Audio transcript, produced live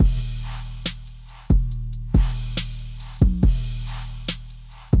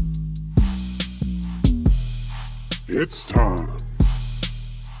It's time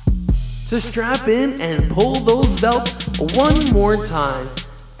to strap in and pull those belts one more time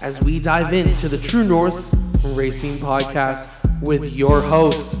as we dive into the True North Racing Podcast with your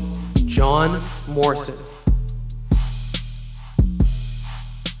host, John Morrison.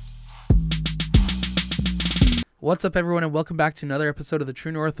 What's up, everyone, and welcome back to another episode of the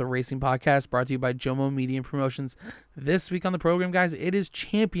True North Racing Podcast, brought to you by Jomo Media and Promotions. This week on the program, guys, it is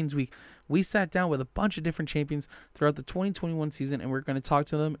Champions Week. We sat down with a bunch of different champions throughout the 2021 season, and we're going to talk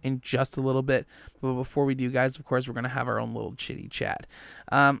to them in just a little bit. But before we do, guys, of course, we're going to have our own little chitty chat.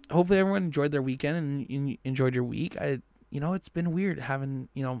 Hopefully, everyone enjoyed their weekend and enjoyed your week. It's been weird having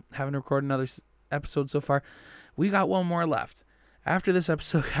recorded another episode so far. We got one more left. After this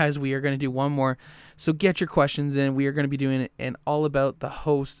episode, guys, we are going to do one more. So get your questions in. We are going to be doing an all about the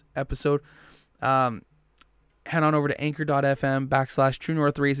host episode. Head on over to anchor.fm/True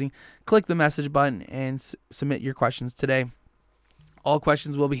North Racing. Click the message button and submit your questions today. All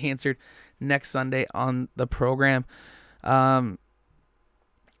questions will be answered next Sunday on the program. We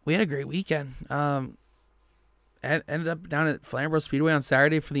had a great weekend. Ended up down at Flamborough Speedway on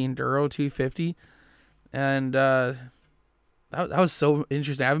Saturday for the Enduro 250. And that was so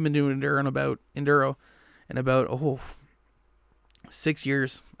interesting. I haven't been doing Enduro in about 6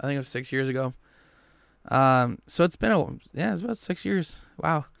 years. I think it was 6 years ago. So it's been it's about 6 years.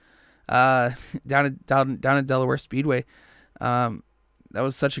 Wow. Down at Delaware Speedway. That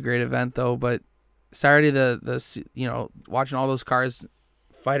was such a great event though. But Saturday, the watching all those cars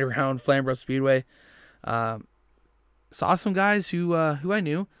fight around Flamborough Speedway, saw some guys who I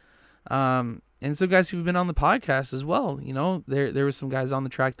knew. And some guys who've been on the podcast as well. You know, there were some guys on the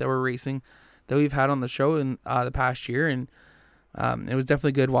track that were racing that we've had on the show in the past year. And it was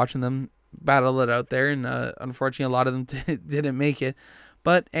definitely good watching them battle it out there. And unfortunately, a lot of them didn't make it.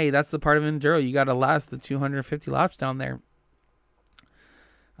 But, hey, that's the part of Enduro. You got to last the 250 laps down there.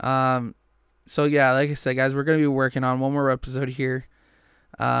 So, yeah, like I said, guys, we're going to be working on one more episode here.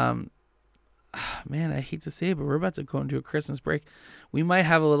 Man, I hate to say it, but we're about to go into a Christmas break. We might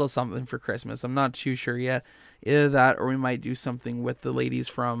have a little something for Christmas. I'm not too sure yet. Either that or we might do something with the ladies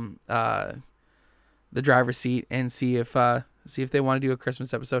from the driver's seat and see if they want to do a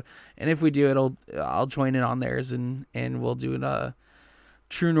Christmas episode. And if we do, I'll join in on theirs and we'll do a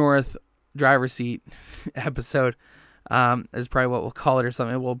True North driver's seat episode. Is probably what we'll call it or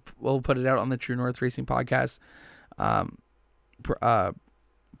something. We'll put it out on the True North Racing Podcast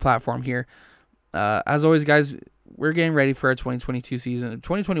platform here. As always, guys, we're getting ready for our 2022 season.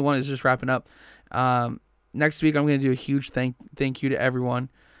 2021 is just wrapping up. Next week, I'm going to do a huge thank you to everyone.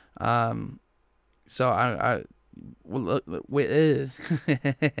 So I wait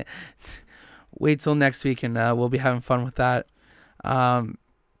till next week, and we'll be having fun with that. Man,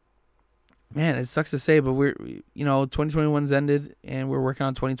 it sucks to say, but 2021's ended, and we're working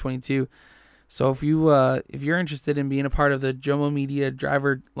on 2022. So if you're interested in being a part of the Jomo Media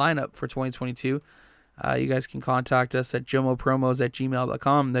driver lineup for 2022, you guys can contact us at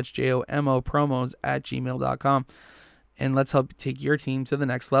jomopromos@gmail.com. That's JOMO promos@gmail.com. And let's help take your team to the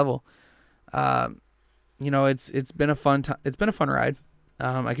next level. It's been a fun it's been a fun ride.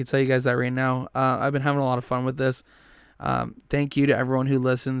 I can tell you guys that right now. I've been having a lot of fun with this. Thank you to everyone who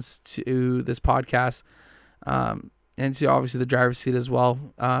listens to this podcast. And to obviously the driver's seat as well.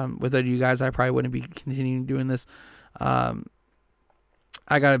 Without you guys, I probably wouldn't be continuing doing this.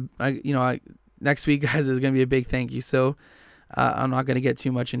 Next week, guys, is going to be a big thank you. So I'm not going to get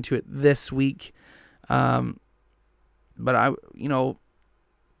too much into it this week. But I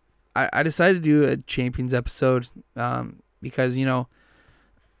decided to do a champions episode because,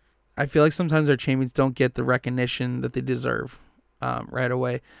 I feel like sometimes our champions don't get the recognition that they deserve right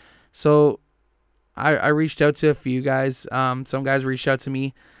away. So I reached out to a few guys. Some guys reached out to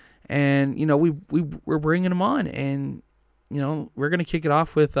me, and we're bringing them on, and we're gonna kick it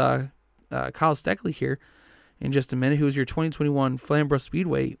off with Kyle Steckley here in just a minute, who is your 2021 Flamborough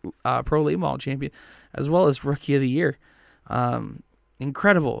Speedway Pro Late Model champion, as well as Rookie of the Year.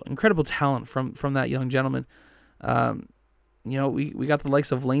 Incredible talent from that young gentleman. We got the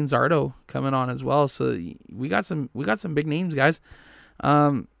likes of Lane Zardo coming on as well, so we got some big names, guys.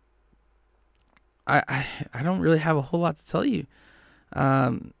 I don't really have a whole lot to tell you,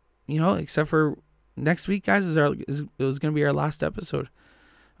 except for next week, guys, it was going to be our last episode.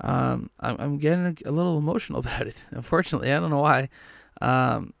 I'm getting a little emotional about it, unfortunately. I don't know why.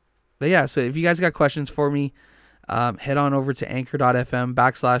 But yeah, so if you guys got questions for me, head on over to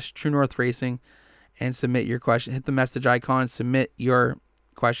anchor.fm/True North Racing and submit your question. Hit the message icon, submit your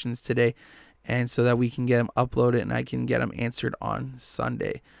questions today, and so that we can get them uploaded and I can get them answered on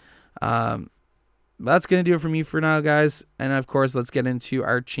Sunday. that's going to do it for me for now, guys. And of course, let's get into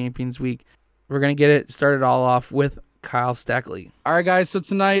our Champions Week. We're going to get it started all off with Kyle Steckley. All right, guys. So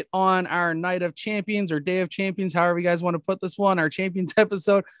tonight on our Night of Champions or Day of Champions, however you guys want to put this one, our Champions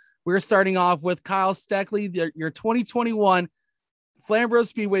episode, we're starting off with Kyle Steckley, your 2021 Flamborough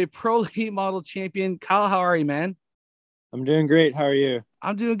Speedway Pro Late Model Champion. Kyle, how are you, man? I'm doing great. How are you?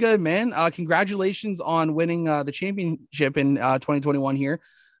 I'm doing good, man. Congratulations on winning the championship in 2021 here.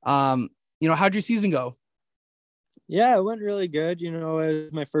 How'd your season go? Yeah, it went really good. It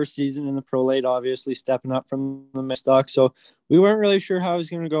was my first season in the Pro Late, obviously stepping up from the stock. So we weren't really sure how it was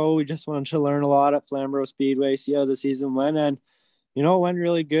going to go. We just wanted to learn a lot at Flamborough Speedway, see how the season went. And, it went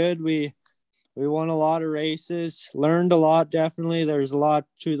really good. We won a lot of races, learned a lot, definitely. There's a lot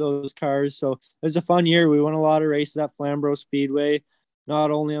to those cars. So it was a fun year. We won a lot of races at Flamborough Speedway, not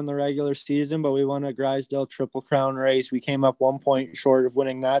only on the regular season, but we won a Grisdale Triple Crown race. We came up 1 point short of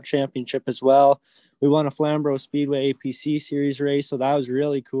winning that championship as well. We won a Flamborough Speedway APC Series race, so that was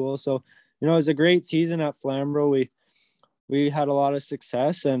really cool. So, it was a great season at Flamborough. We had a lot of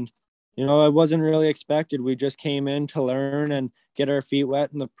success, and, it wasn't really expected. We just came in to learn and get our feet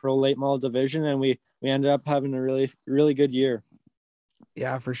wet in the Pro Late Model division, and we ended up having a really, really good year.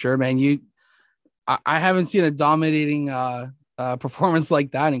 Yeah, for sure, man. I haven't seen a dominating performance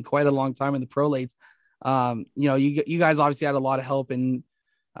like that in quite a long time in the Pro Lates. You guys obviously had a lot of help, and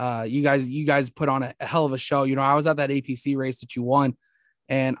you guys put on a hell of a show. I was at that APC race that you won,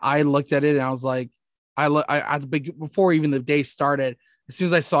 and I looked at it and I was like, before even the day started, as soon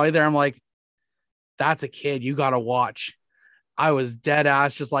as I saw you there, I'm like, that's a kid you got to watch. I was dead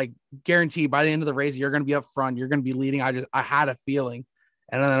ass, just like guaranteed by the end of the race, you're going to be up front. You're going to be leading. I had a feeling.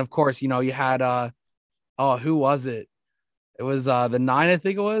 And then of course, you had, who was it? It was the 9, I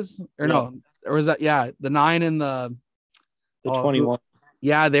think it was, or yeah. No, or was that? Yeah. The 9 and the 21.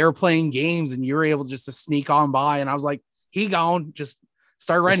 Yeah. They were playing games and you were able just to sneak on by. And I was like, he gone, just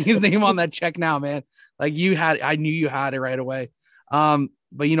start writing his name on that check now, man. Like I knew you had it right away.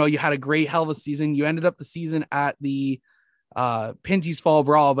 But you had a great hell of a season. You ended up the season at the Pinty's Fall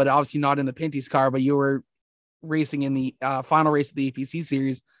Brawl, but obviously not in the Pinty's car, but you were racing in the final race of the APC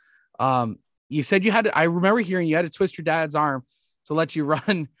series. You said you had to, I remember hearing you had to twist your dad's arm to let you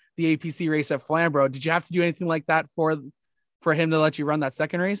run the APC race at Flamborough. Did you have to do anything like that for him to let you run that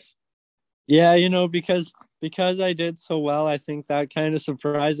second race? Yeah, because I did so well, I think that kind of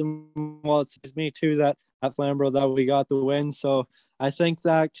surprised him. Well, it surprised me too that at Flamborough that we got the win. So I think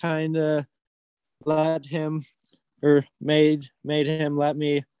that kind of let him, or made him let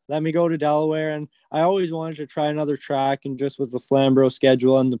me go to Delaware. And I always wanted to try another track, and just with the Flamborough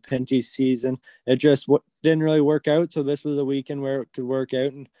schedule and the Pinty's season, it just didn't really work out. So this was a weekend where it could work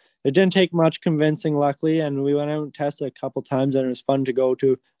out, and it didn't take much convincing, luckily. And we went out and tested a couple times, and it was fun to go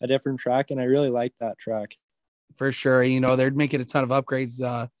to a different track, and I really liked that track. For sure. They're making a ton of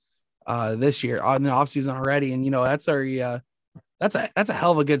upgrades this year on the off season already. And, that's that's a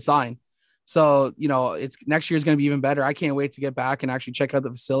hell of a good sign. So, it's next year is going to be even better. I can't wait to get back and actually check out the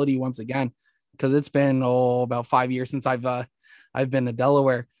facility once again, because it's been about 5 years since I've been to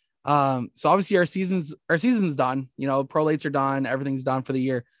Delaware. So obviously our season's done. Pro Lates are done. Everything's done for the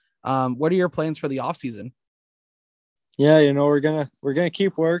year. What are your plans for the off season? Yeah, we're gonna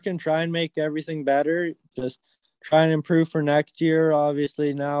keep working, try and make everything better. Just try and improve for next year.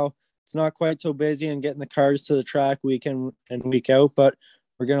 Obviously now it's not quite so busy and getting the cars to the track week in and week out, but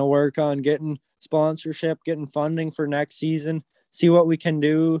we're going to work on getting sponsorship, getting funding for next season, see what we can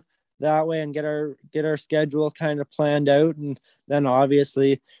do that way, and get our schedule kind of planned out. And then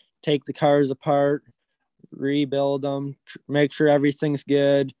obviously take the cars apart, rebuild them, make sure everything's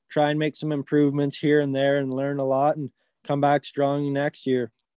good, try and make some improvements here and there, and learn a lot, and come back strong next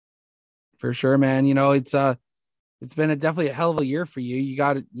year. For sure, man. It's been definitely a hell of a year for you.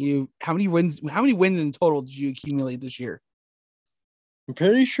 How many wins in total did you accumulate this year? I'm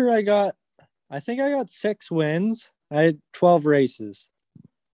pretty sure I got 6 wins. I had 12 races.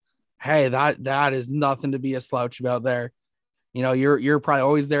 Hey, that is nothing to be a slouch about there. You're probably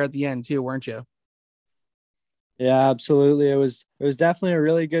always there at the end too, weren't you? Yeah, absolutely. It was definitely a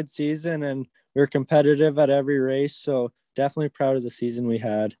really good season, and we were competitive at every race. So definitely proud of the season we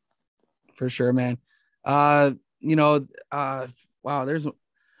had. For sure, man. Wow.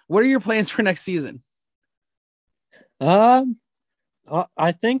 What are your plans for next season?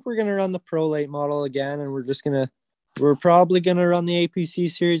 I think we're gonna run the Pro Late model again, and we're probably gonna run the APC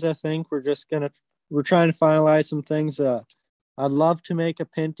series. I think we're trying to finalize some things. I'd love to make a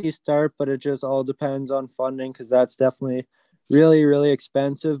Pinty start, but it just all depends on funding, because that's definitely really, really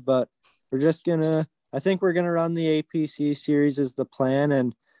expensive. But I think we're gonna run the APC series is the plan,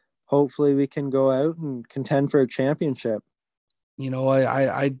 and hopefully we can go out and contend for a championship.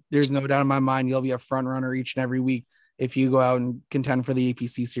 I there's no doubt in my mind you'll be a front runner each and every week if you go out and contend for the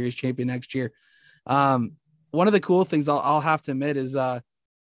APC Series champion next year. One of the cool things I'll have to admit is,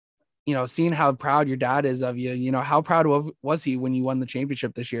 seeing how proud your dad is of you. How proud was he when you won the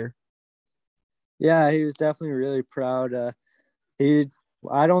championship this year? Yeah, he was definitely really proud.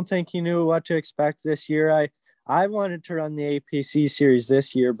 I don't think he knew what to expect this year. I wanted to run the APC Series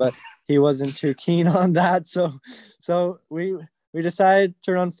this year, but he wasn't too keen on that. So we decided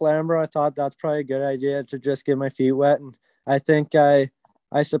to run Flamborough. I thought that's probably a good idea to just get my feet wet. And I think I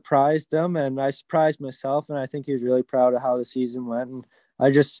surprised him and I surprised myself. And I think he was really proud of how the season went. And I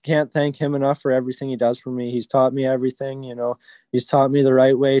just can't thank him enough for everything he does for me. He's taught me everything, he's taught me the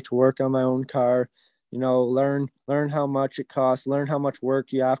right way to work on my own car, learn how much it costs, learn how much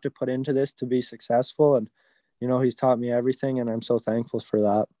work you have to put into this to be successful. And, he's taught me everything and I'm so thankful for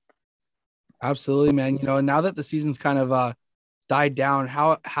that. Absolutely, man. Now that the season's kind of died down,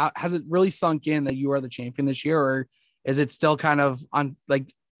 how has it really sunk in that you are the champion this year, or is it still kind of on,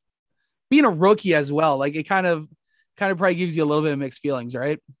 like, being a rookie as well? Like, it kind of probably gives you a little bit of mixed feelings,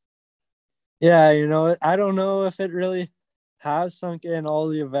 right? Yeah, I don't know if it really has sunk in all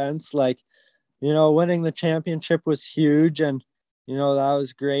the events. Like, winning the championship was huge and, that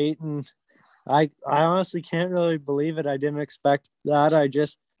was great. And I honestly can't really believe it. I didn't expect that. I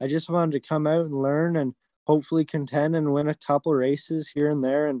just wanted to come out and learn and hopefully contend and win a couple races here and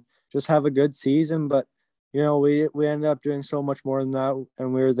there and just have a good season. But, we ended up doing so much more than that.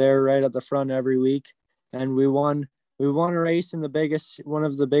 And we were there right at the front every week. And we won a race in one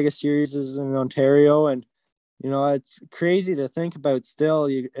of the biggest series in Ontario. And, it's crazy to think about still.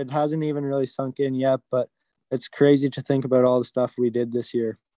 It hasn't even really sunk in yet, but it's crazy to think about all the stuff we did this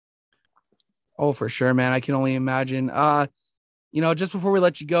year. Oh, for sure, man. I can only imagine. Just before we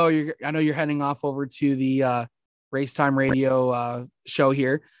let you go, I know you're heading off over to the Race Time Radio show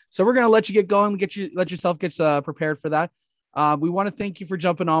here. So we're going to let you get going, let yourself get prepared for that. We want to thank you for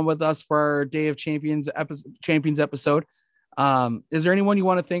jumping on with us for our Day of Champions episode. Is there anyone you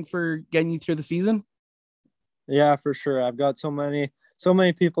want to thank for getting you through the season? Yeah, for sure. I've got so many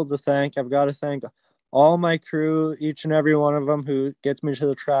people to thank. I've got to thank all my crew, each and every one of them who gets me to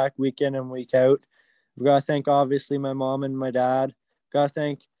the track week in and week out. I've got to thank, obviously, my mom and my dad. I've got to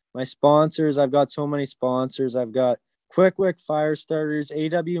thank my sponsors. I've got so many sponsors. I've got Quick Wick Fire Starters,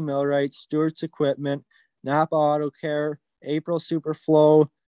 AW Millwright, Stewart's Equipment, Napa Auto Care, April Superflow,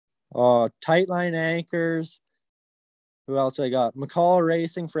 Tightline Anchors. Who else I got? McCall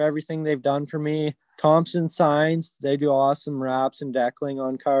Racing for everything they've done for me. Thompson Signs. They do awesome wraps and deckling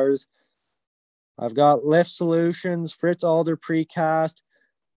on cars. I've got Lift Solutions, Fritz Alder Precast.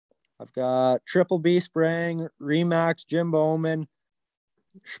 I've got Triple B Spraying, Remax, Jim Bowman,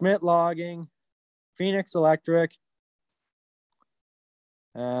 Schmidt Logging, Phoenix Electric.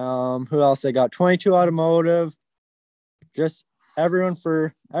 Who else I got? 22 Automotive. Just everyone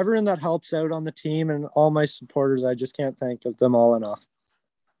that helps out on the team and all my supporters. I just can't thank them all enough.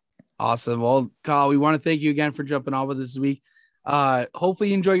 Awesome. Well, Kyle, we want to thank you again for jumping on with us this week. Hopefully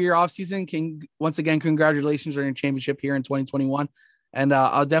you enjoy your off season. Once again, congratulations on your championship here in 2021. And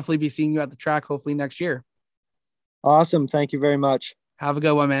I'll definitely be seeing you at the track, hopefully next year. Awesome. Thank you very much. Have a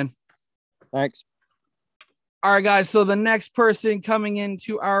good one, man. Thanks. All right, guys. So the next person coming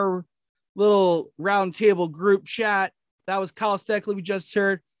into our little roundtable group chat, that was Kyle Steckley. We just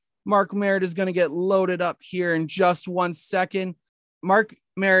heard. Mark Merritt is going to get loaded up here in just 1 second. Mark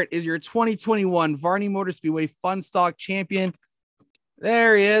Merritt is your 2021 Varney Motor Speedway Fun Stock Champion.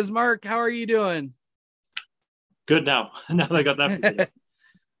 There he is. Mark, how are you doing? Good now. Now that I got that.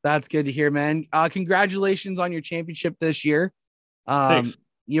 That's good to hear, man. Congratulations on your championship this year. Thanks.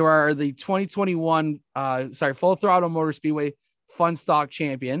 You are the 2021 Full Throttle Motor Speedway Fun Stock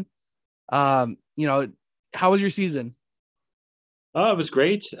Champion. How was your season? Oh, it was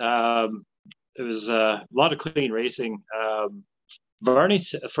great. It was a lot of clean racing. Varney,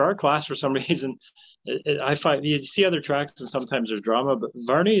 for our class, for some reason, I find you see other tracks and sometimes there's drama, but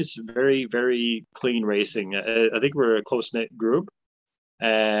Varney is very, very clean racing. I think we're a close-knit group.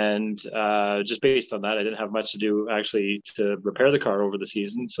 And just based on that, I didn't have much to do actually to repair the car over the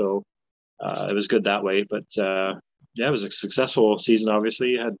season. So it was good that way. But it was a successful season,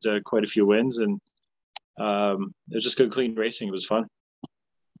 obviously. Had quite a few wins and it was just good, clean racing. It was fun.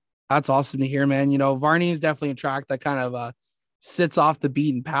 That's awesome to hear, man. Varney is definitely a track that kind of sits off the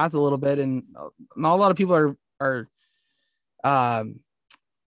beaten path a little bit. And not a lot of people are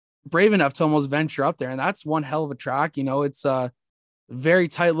brave enough to almost venture up there. And that's one hell of a track. It's very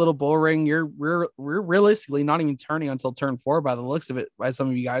tight little bull ring. We're realistically not even turning until turn 4 by the looks of it, by some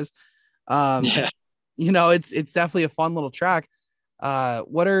of you guys. Yeah. It's definitely a fun little track.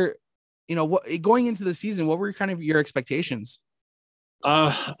 What are, going into the season, what were kind of your expectations?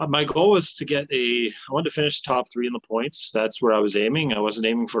 My goal was to I wanted to finish top 3 in the points. That's where I was aiming. I wasn't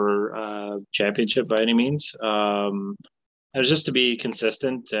aiming for championship by any means. It was just to be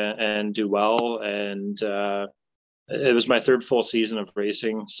consistent and do well. And it was my 3rd full season of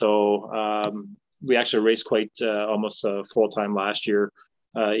racing. So we actually raced quite almost full time last year.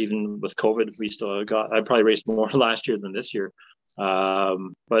 Even with COVID, I probably raced more last year than this year.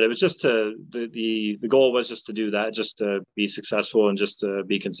 But it was just the goal was just to do that, just to be successful and just to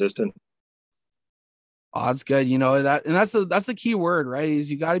be consistent. Oh, that's good. That's the key word, right? Is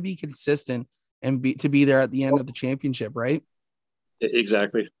you got to be consistent and be there at the end of the championship, right?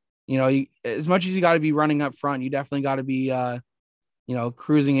 Exactly. As much as you got to be running up front, you definitely got to be,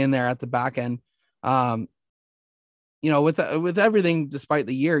 cruising in there at the back end. With everything, despite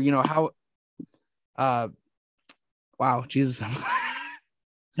the year, wow, Jesus.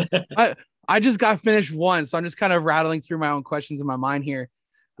 I just got finished one, so I'm just kind of rattling through my own questions in my mind here.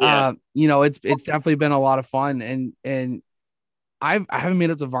 Yeah. It's definitely been a lot of fun, and I haven't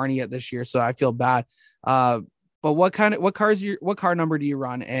made up to Varney yet this year, so I feel bad. But what car number do you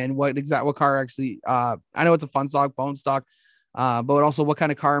run, and what car actually? I know it's a fun stock, bone stock, but also what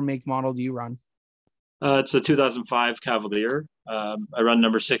kind of car make model do you run? It's a 2005 Cavalier. I run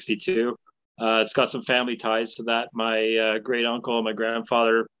number 62. It's got some family ties to that. My great uncle, my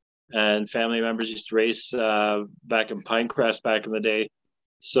grandfather, and family members used to race back in Pinecrest back in the day.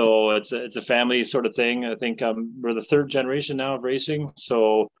 So it's a family sort of thing. I think we're the 3rd generation now of racing.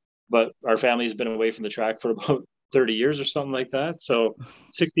 So, but our family's been away from the track for about 30 years or something like that. So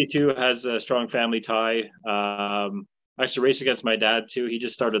 62 has a strong family tie. I actually race against my dad too. He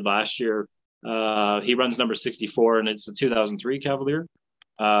just started last year. He runs number 64 and it's a 2003 Cavalier.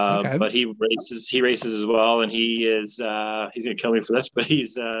 Okay. But he races as well. And he's going to kill me for this, but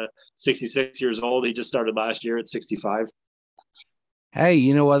he's 66 years old. He just started last year at 65. Hey,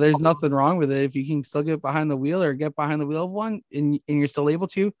 you know what? There's nothing wrong with it. If you can still get behind the wheel or get behind the wheel of one and you're still able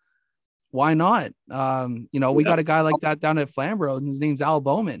to, why not? We got a guy like that down at Flamborough, and his name's Al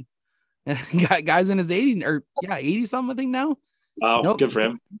Bowman. Guy's in his 80 something, I think now. Wow, good for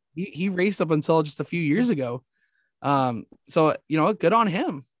him. He raced up until just a few years ago. So good on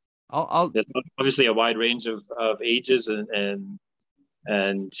him. There's obviously a wide range of ages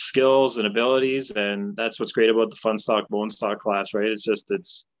and skills and abilities, and that's what's great about the fun stock bone stock class, right?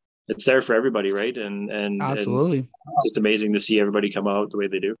 It's there for everybody, right? And absolutely, and it's just amazing to see everybody come out the way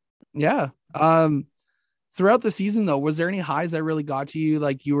they do. Yeah. Throughout the season though, was there any highs that really got to you,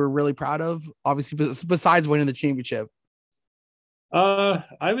 like you were really proud of, obviously, besides winning the championship?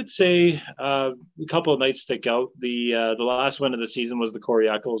 I would say a couple of nights stick out. The last win of the season was the Corey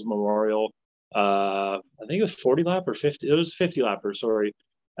Eccles Memorial. I think it was 40 lap or 50. It was 50 lapper. Sorry.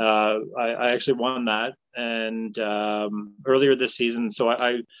 I actually won that. And earlier this season, so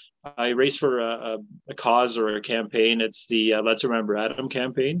I raced for a cause or a campaign. It's the Let's Remember Adam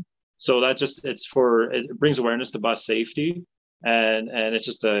campaign. So it brings awareness to bus safety. And it's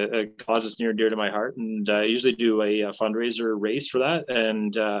just a cause that's near and dear to my heart. And I usually do a fundraiser race for that.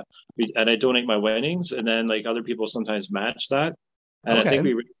 And I donate my winnings. And then like other people sometimes match that. And okay. I think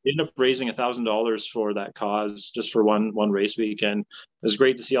we ended up raising $1,000 for that cause just for one race week. And it was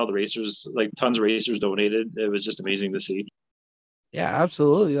great to see all the racers, like tons of racers donated. It was just amazing to see. Yeah,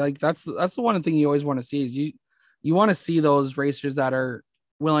 absolutely. Like that's the one thing you always want to see is you want to see those racers that are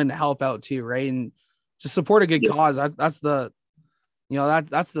willing to help out too, right? And just support a good cause. That's the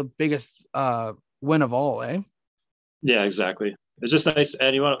biggest win of all, eh? Yeah, exactly. It's just nice.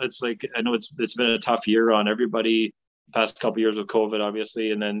 And it's like, I know it's been a tough year on everybody past couple of years with COVID,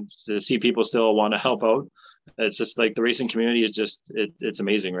 obviously. And then to see people still want to help out. It's just like the racing community is just, it's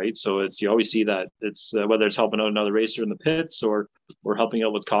amazing, right? So you always see that it's whether it's helping out another racer in the pits or helping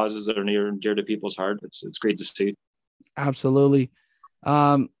out with causes that are near and dear to people's heart. It's great to see. Absolutely.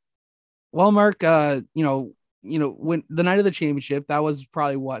 Well, Mark, when the night of the championship, that was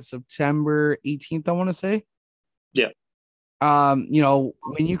probably September 18th, I want to say. Yeah. When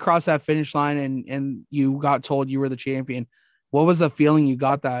you crossed that finish line and you got told you were the champion, what was the feeling you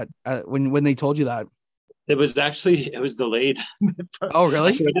got that when they told you that? It was delayed. Oh,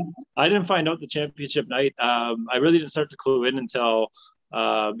 really? So I didn't find out the championship night. I really didn't start to clue in until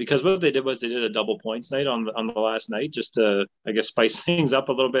because what they did was they did a double points night on the last night just to, I guess, spice things up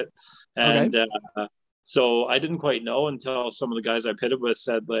a little bit. And so I didn't quite know until some of the guys I pitted with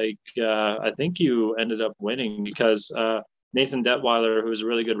said, like, I think you ended up winning because Nathan Detweiler, who was a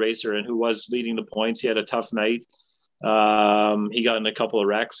really good racer and who was leading the points. He had a tough night. He got in a couple of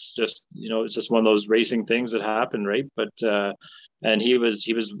wrecks. Just, it's just one of those racing things that happen, right? But and he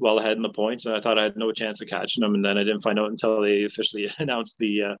was well ahead in the points, and I thought I had no chance of catching him. And then I didn't find out until they officially announced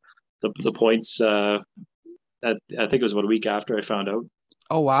the points. I think it was about a week after I found out.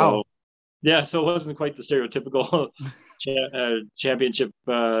 Oh wow! So, yeah, so it wasn't quite the stereotypical championship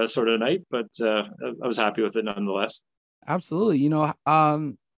sort of night, but I was happy with it nonetheless. Absolutely.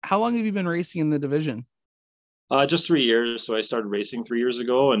 How long have you been racing in the division? Just 3 years. So I started racing 3 years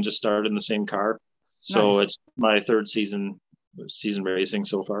ago and just started in the same car. So Nice. It's my third season racing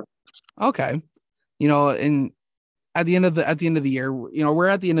so far. Okay. And at the end of the year, we're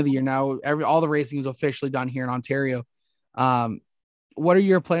at the end of the year now. All the racing is officially done here in Ontario. What are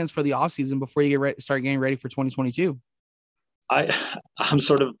your plans for the off season before you start getting ready for 2022? I'm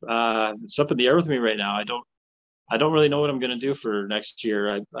sort of it's up in the air with me right now. I don't really know what I'm going to do for next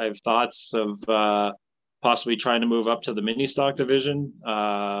year. I have thoughts of possibly trying to move up to the mini stock division.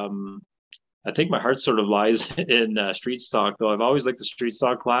 I think my heart sort of lies in street stock, though. I've always liked the street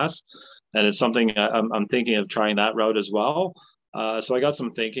stock class, and it's something I'm thinking of trying that route as well. So I got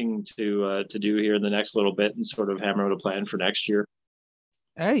some thinking to do here in the next little bit and sort of hammer out a plan for next year.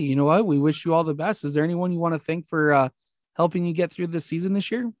 Hey, you know what? We wish you all the best. Is there anyone you want to thank for helping you get through the season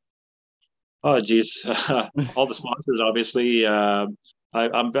this year? Oh, geez. All the sponsors, obviously.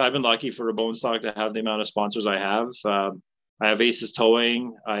 I've been lucky for a bone stock to have the amount of sponsors I have. I have Aces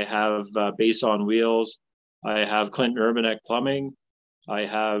Towing. I have Base on Wheels. I have Clinton Urbanek Plumbing. I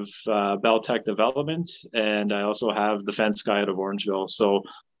have Bell Tech Development, and I also have the Fence Guy out of Orangeville. So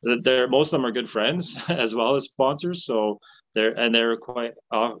most of them are good friends as well as sponsors. So they're out quite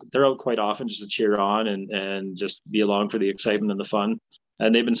often just to cheer on and just be along for the excitement and the fun.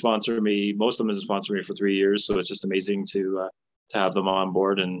 And they've been sponsoring me. Most of them have sponsored me for 3 years, so it's just amazing to have them on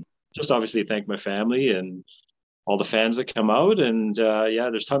board. And just obviously thank my family and all the fans that come out. And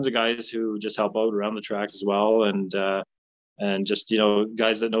there's tons of guys who just help out around the track as well. And just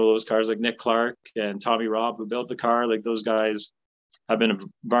guys that know those cars like Nick Clark and Tommy Robb who built the car. Like those guys have been a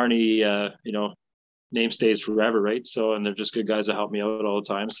Varney name stays forever, right? So, and they're just good guys that help me out all the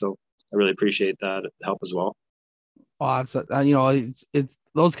time. So I really appreciate that help as well. Well, it's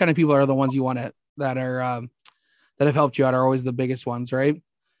those kind of people are the ones you want that have helped you out are always the biggest ones, right?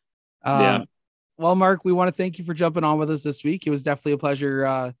 Yeah. Well, Mark, we want to thank you for jumping on with us this week. It was definitely a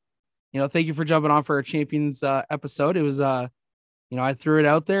pleasure. Thank you for jumping on for our champions episode. It was, I threw it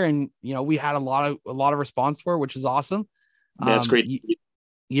out there, and we had a lot of response for it, which is awesome. That's great.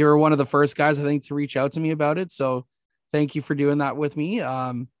 You were one of the first guys, I think, to reach out to me about it. So thank you for doing that with me.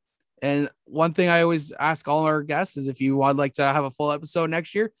 And one thing I always ask all our guests is if you would like to have a full episode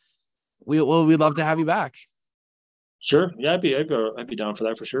next year, we'd love to have you back. Sure. Yeah, I'd be down for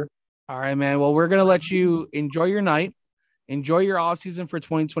that for sure. All right, man. Well, we're going to let you enjoy your night, enjoy your off season for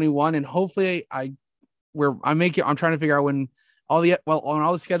 2021. And hopefully I'm trying to figure out when all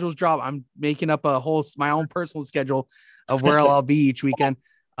the schedules drop, I'm making up my own personal schedule of where I'll be each weekend.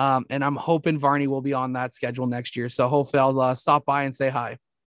 And I'm hoping Varney will be on that schedule next year. So hopefully I'll stop by and say hi.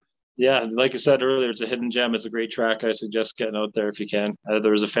 Yeah, like I said earlier, it's a hidden gem. It's a great track. I suggest getting out there if you can.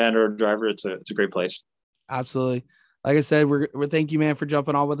 There's a fan or a driver. It's a great place. Absolutely. Like I said, we're thank you, man, for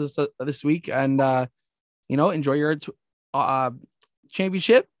jumping on with us this week, and enjoy your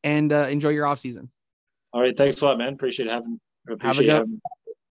championship and enjoy your off season. All right, thanks a lot, man. Appreciate having.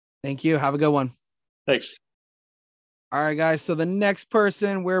 Thank you. Have a good one. Thanks. All right, guys. So the next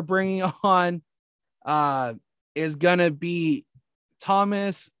person we're bringing on is gonna be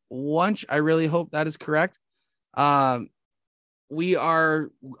Thomas Wunsch. I really hope that is correct. We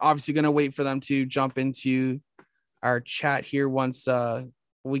are obviously going to wait for them to jump into our chat here once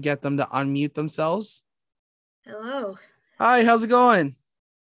we get them to unmute themselves. Hello. Hi, how's it going?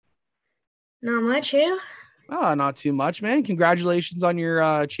 Not much, you? Oh, not too much, man. Congratulations on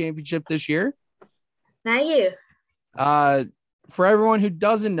your championship this year. Thank you. For everyone who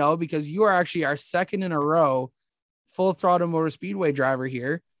doesn't know, because you are actually our second in a row Full Throttle Motor Speedway driver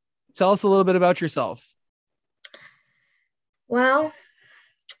here, tell us a little bit about yourself. Well,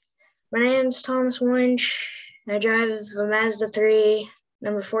 my name's Thomas Wunsch. I drive a Mazda 3,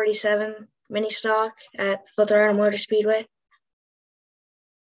 number 47, mini stock at Full Throttle Motor Speedway.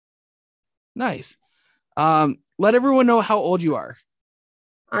 Nice. Let everyone know how old you are.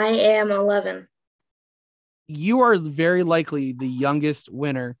 I am 11. You are very likely the youngest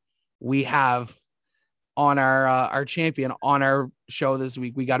winner we have on our champion on our show this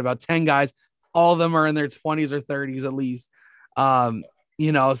week. We got about 10 guys. All of them are in their 20s or 30s at least.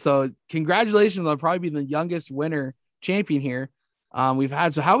 So congratulations on probably being the youngest winner champion here we've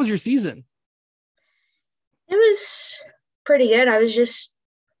had. So how was your season? It was pretty good. I was just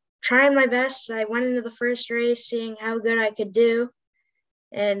trying my best. I went into the first race seeing how good I could do,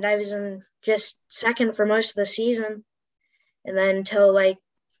 and I was in just second for most of the season. And then until like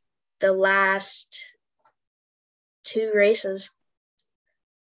the last 2 races.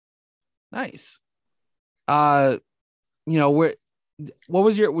 Nice. What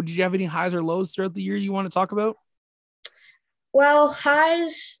was did you have any highs or lows throughout the year you want to talk about? Well,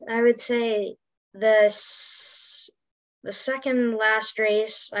 highs, I would say the second last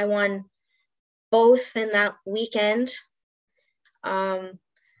race, I won both in that weekend. The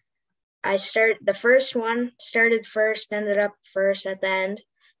first one started first, ended up first at the end,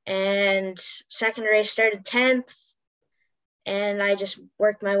 and second race started 10th, and I just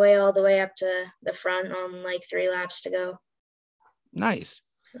worked my way all the way up to the front on like 3 laps to go. Nice.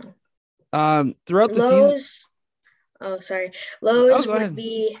 So, throughout the lows, season. Oh, sorry. Lows go would ahead.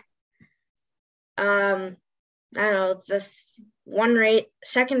 be, I don't know, the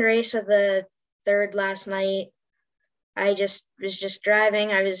second race of the third last night. I was just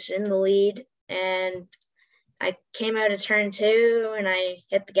driving. I was in the lead, and I came out of turn 2, and I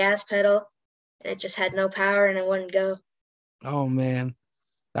hit the gas pedal, and it just had no power, and it wouldn't go. Oh, man.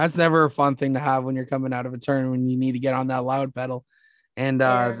 That's never a fun thing to have when you're coming out of a turn, when you need to get on that loud pedal. And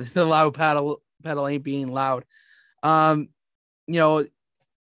the loud pedal ain't being loud. You're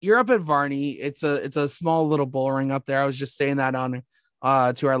up at Varney. It's a small little bull ring up there. I was just saying that on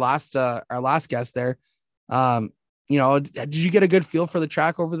to our last guest there. Did you get a good feel for the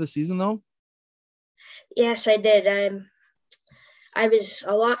track over the season though? Yes, I did. I was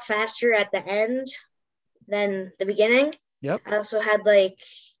a lot faster at the end than the beginning. Yep. I also had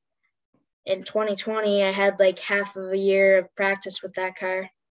in 2020, I had half of a year of practice with that car.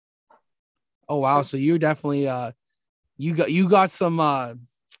 Oh wow! So you definitely you got some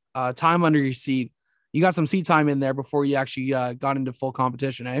time under your seat. You got some seat time in there before you actually got into full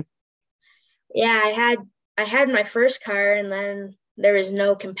competition, eh? Yeah, I had my first car, and then there was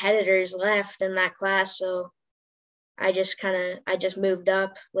no competitors left in that class, so I just moved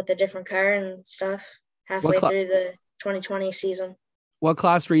up with a different car and stuff halfway through the 2020 season. What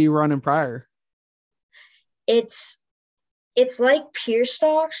class were you running prior? It's like pure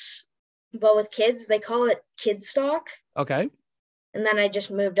stocks, but with kids. They call it kid stock. Okay. And then I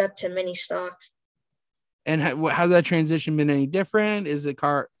just moved up to mini stock. And has that transition been any different? Is it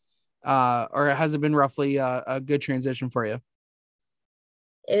car, or has it been roughly a good transition for you?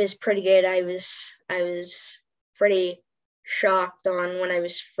 It was pretty good. I was pretty shocked on when I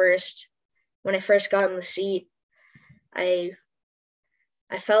first got in the seat. I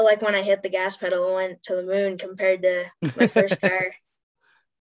felt like when I hit the gas pedal, I went to the moon compared to my first car.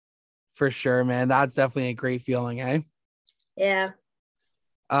 For sure, man. That's definitely a great feeling, eh? Yeah.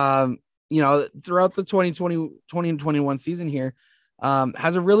 Throughout the 2021 season here,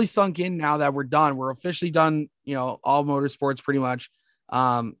 has it really sunk in now that we're done? We're officially done, all motorsports pretty much.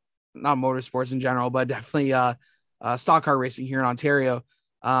 Not motorsports in general, but definitely stock car racing here in Ontario.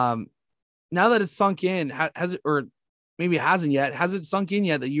 Now that it's sunk in, has it, or maybe it hasn't yet, has it sunk in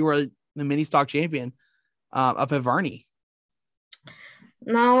yet that you are the mini stock champion up at Varney?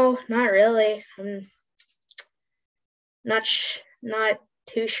 No, not really. I'm not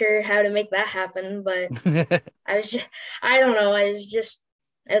too sure how to make that happen, but I don't know. I was just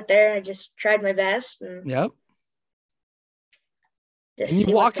out there. I just tried my best. And yep. And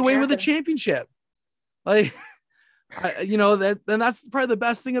you walked away with a championship. Then that's probably the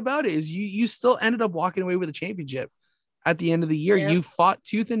best thing about it is you still ended up walking away with a championship at the end of the year. Yep. You fought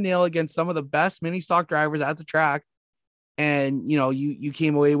tooth and nail against some of the best mini stock drivers at the track. And, you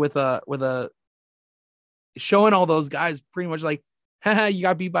came away with a showing all those guys pretty much like, haha, you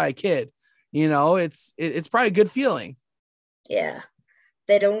got beat by a kid. It's probably a good feeling. Yeah.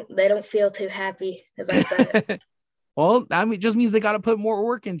 They don't feel too happy about that. Well, just means they got to put more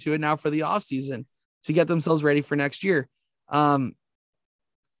work into it now for the off season to get themselves ready for next year. One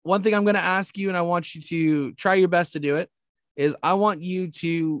thing I'm going to ask you, and I want you to try your best to do it, is I want you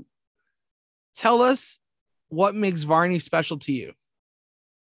to tell us what makes Varney special to you.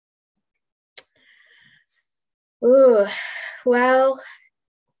 Ooh, well,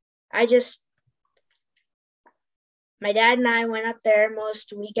 my dad and I went up there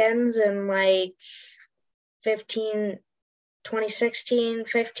most weekends in 2016,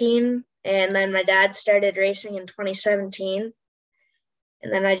 15. And then my dad started racing in 2017.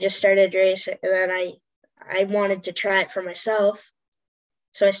 And then I just started racing. And then I wanted to try it for myself.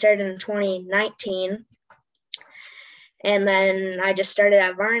 So I started in 2019. And then I just started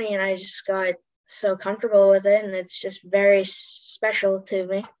at Varney, and I just got so comfortable with it, and it's just very special to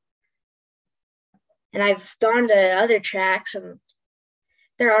me. And I've gone to other tracks, and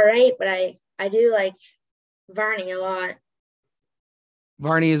they're all right, but I do like Varney a lot.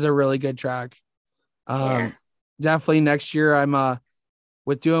 Varney is a really good track. Yeah. Definitely next year, I'm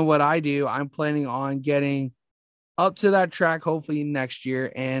with doing what I do, I'm planning on getting up to that track hopefully next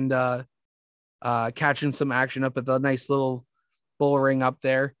year and catching some action up at the nice little bull ring up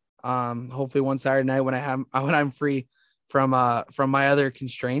there. Hopefully one Saturday night when I'm free from my other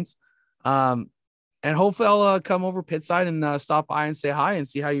constraints. And hopefully I'll come over pit side and stop by and say hi and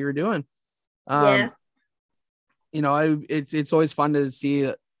see how you were doing. Yeah. It's always fun to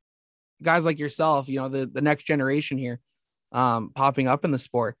see guys like yourself, the next generation here, popping up in the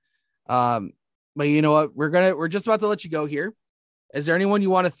sport. But you know what, we're just about to let you go here. Is there anyone you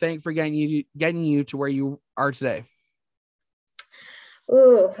want to thank for getting you to where you are today?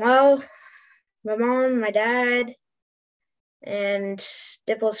 Ooh, well, my mom, my dad, and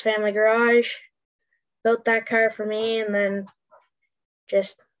Dipple's Family Garage built that car for me, and then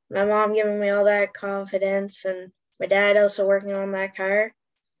just my mom giving me all that confidence, and my dad also working on that car.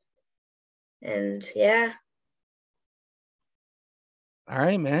 And yeah. All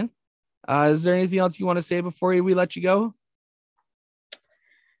right, man. Is there anything else you want to say before we let you go?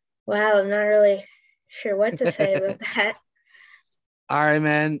 Wow, I'm not really sure what to say about that. All right,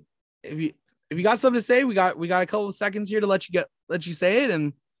 man. If you got something to say, we got a couple of seconds here to let you say it,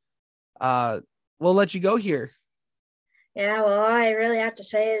 and we'll let you go here. Yeah, well, all I really have to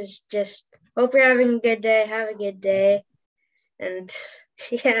say is just hope you're having a good day. Have a good day. And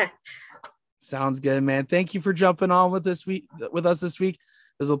yeah. Sounds good, man. Thank you for jumping on with us this week.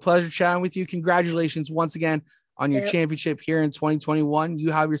 It was a pleasure chatting with you. Congratulations once again on your championship here in 2021.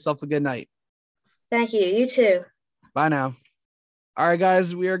 You have yourself a good night. Thank you. You too. Bye now. All right,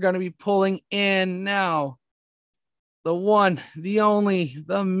 guys, we are going to be pulling in now the one, the only,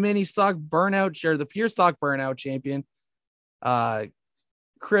 the mini stock burnout, or the pure stock burnout champion,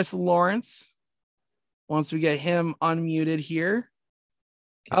 Chris Lawrence. Once we get him unmuted here.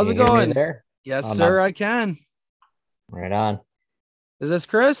 How's it going there? Yes, sir, I can. Right on. Is this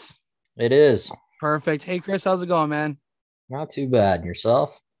Chris? It is. Perfect. Hey, Chris, how's it going, man? Not too bad. And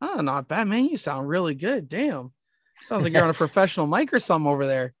yourself? Oh, not bad, man. You sound really good. Damn. Sounds like you're on a professional mic or something over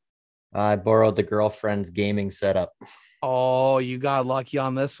there. I borrowed the girlfriend's gaming setup. Oh, you got lucky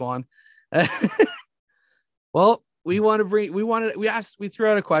on this one. Well, we threw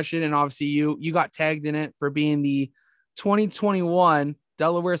out a question, and obviously you got tagged in it for being the 2021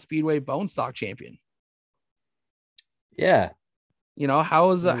 Delaware Speedway Bone Stock champion. Yeah.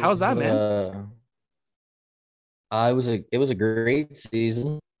 How's that, man? It was a great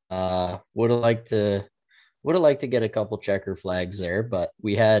season. Would have liked to get a couple checker flags there, but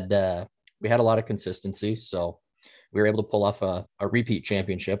we had a lot of consistency, so we were able to pull off a repeat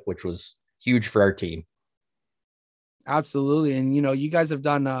championship, which was huge for our team. Absolutely. And you guys have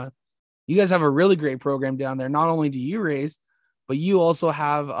a really great program down there. Not only do you race, but you also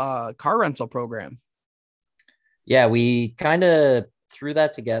have a car rental program. Yeah, we kind of threw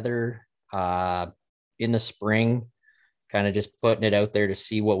that together in the spring, kind of just putting it out there to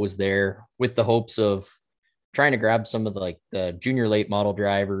see what was there, with the hopes of trying to grab some of the junior late model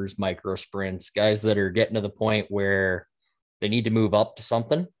drivers, micro sprints, guys that are getting to the point where they need to move up to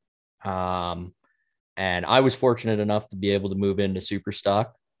something. And I was fortunate enough to be able to move into super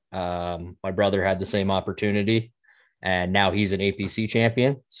stock. My brother had the same opportunity, and now he's an APC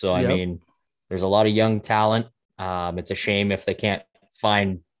champion. So, I mean, there's a lot of young talent. It's a shame if they can't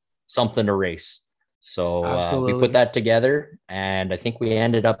find something to race. So we put that together, and I think we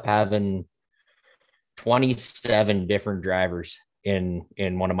ended up having 27 different drivers in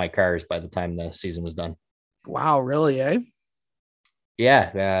one of my cars by the time the season was done. Wow, really, eh?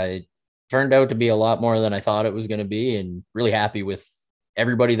 Yeah, it turned out to be a lot more than I thought it was going to be, and really happy with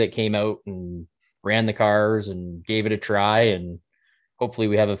everybody that came out and ran the cars and gave it a try. And hopefully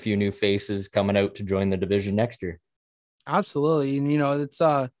we have a few new faces coming out to join the division next year. Absolutely. And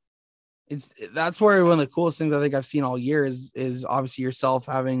that's where one of the coolest things I think I've seen all year is obviously yourself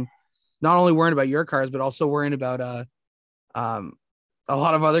having not only worrying about your cars, but also worrying about a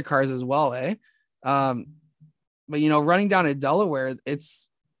lot of other cars as well, eh? But running down to Delaware, it's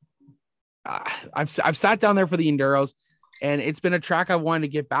I've sat down there for the Enduros, and it's been a track I've wanted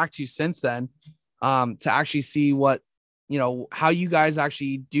to get back to since then, to actually see what how you guys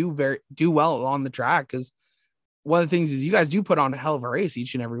actually do well on the track, because one of the things is you guys do put on a hell of a race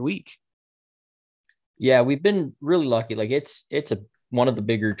each and every week. Yeah, we've been really lucky. Like it's one of the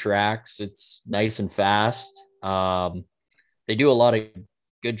bigger tracks. It's nice and fast. They do a lot of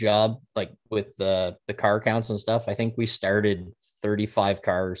good job, like with the car counts and stuff. I think we started 35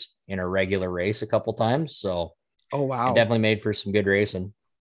 cars in a regular race a couple times. So Oh, it wow. definitely made for some good racing.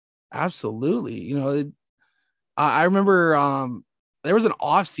 Absolutely. I remember there was an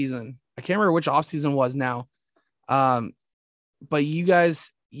off season. I can't remember which off season was now. But you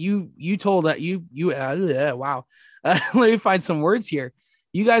guys, you told that wow. Let me find some words here.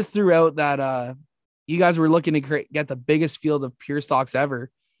 You guys threw out that you guys were looking to get the biggest field of pure stocks ever.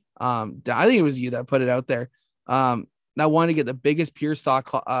 I think it was you that put it out there. That wanted to get the biggest pure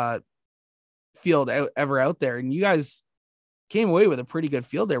stock field ever out there, and you guys came away with a pretty good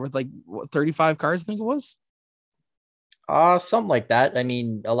field there with like 35 cars, I think it was. Something like that. I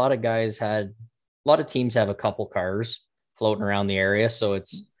mean, a lot of teams have a couple cars floating around the area, so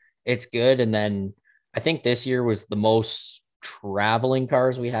it's good. And then I think this year was the most traveling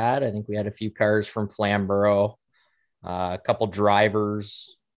cars we had. I think we had a few cars from Flamborough, a couple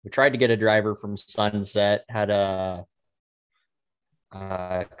drivers. We tried to get a driver from Sunset, had a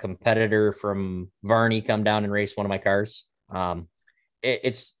competitor from Varney come down and race one of my cars.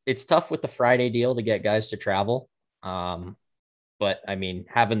 It's tough with the Friday deal to get guys to travel. But I mean,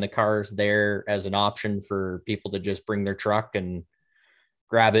 having the cars there as an option for people to just bring their truck and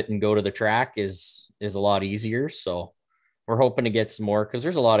grab it and go to the track is a lot easier. So we're hoping to get some more, because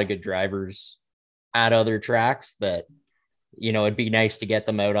there's a lot of good drivers at other tracks that, it'd be nice to get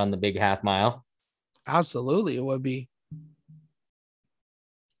them out on the big half mile. Absolutely. It would be,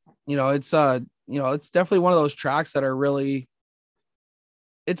 it's definitely one of those tracks that are really,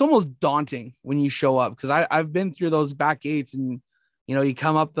 it's almost daunting when you show up, because I've been through those back gates, and you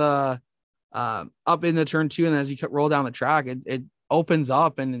come up up in the turn 2, and as you roll down the track, it opens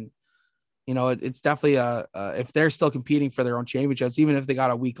up, and it's definitely if they're still competing for their own championships, even if they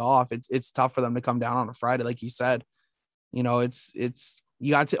got a week off, it's tough for them to come down on a Friday, like you said. It's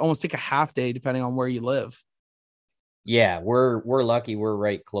you got to almost take a half day depending on where you live. Yeah, we're lucky we're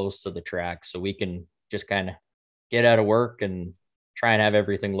right close to the track, so we can just kind of get out of work and try and have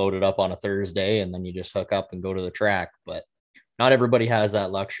everything loaded up on a Thursday, and then you just hook up and go to the track. But not everybody has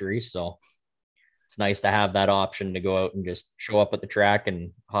that luxury, so it's nice to have that option to go out and just show up at the track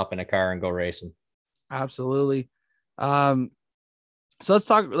and hop in a car and go racing. Absolutely. So let's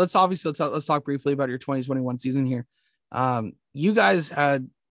talk briefly about your 2021 season here. You guys had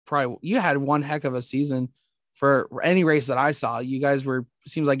one heck of a season for any race that I saw. You guys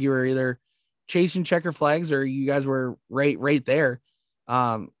seems like you were either chasing checker flags or you guys were right there.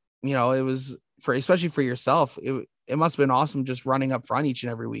 It was especially for yourself, it must have been awesome just running up front each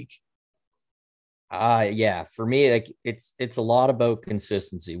and every week. Yeah, for me, like it's a lot about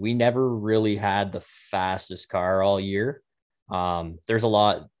consistency. We never really had the fastest car all year. There's a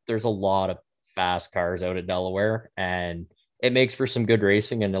lot of fast cars out at Delaware, and it makes for some good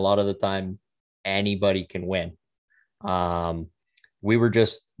racing, and a lot of the time anybody can win. We were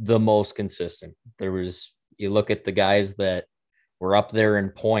just the most consistent. You look at the guys that were up there in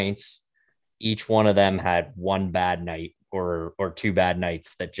points, each one of them had one bad night or two bad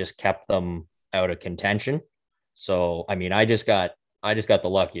nights that just kept them out of contention. So, I mean, I just got the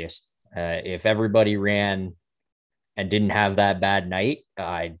luckiest. If everybody ran and didn't have that bad night,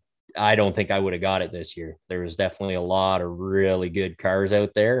 I don't think I would have got it this year. There was definitely a lot of really good cars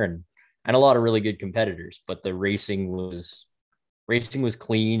out there and a lot of really good competitors, but the racing was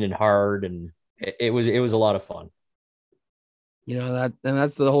clean and hard, and it was a lot of fun.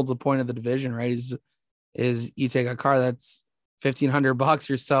 That's the whole point of the division, right? Is you take a car that's $1,500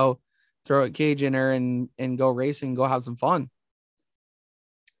 or so, throw a cage in her and go racing, go have some fun.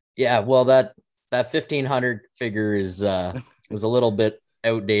 Yeah, well, that 1,500 figure is was a little bit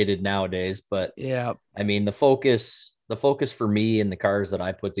outdated nowadays, but yeah, I mean, the focus for me and the cars that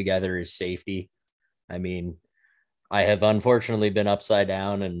I put together is safety. I mean, I have unfortunately been upside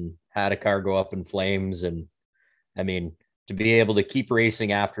down and had a car go up in flames, and I mean, to be able to keep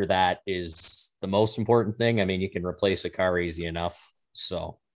racing after that is the most important thing. I mean, you can replace a car easy enough.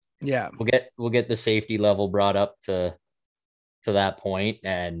 So yeah, we'll get the safety level brought up to that point,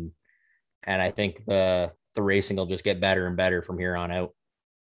 and I think the racing will just get better and better from here on out.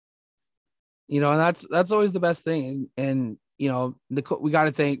 And that's always the best thing. And we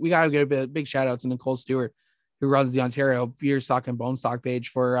got to get a big shout out to Nicole Stewart, who runs the Ontario Beer Stock and Bone Stock page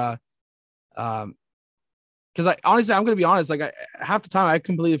for because honestly, I'm going to be honest, like half the time I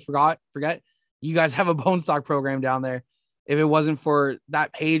completely forget you guys have a bone stock program down there. If it wasn't for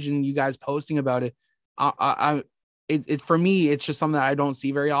that page and you guys posting about it, for me, it's just something that I don't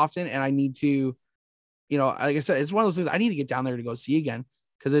see very often. And I need to, like I said, it's one of those things I need to get down there to go see again,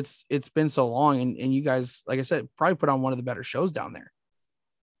 because it's been so long. And you guys, like I said, probably put on one of the better shows down there.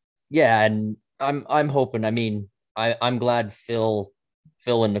 Yeah, and I'm hoping. I mean, I'm glad Phil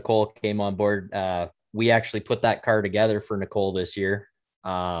and Nicole came on board. We actually put that car together for Nicole this year.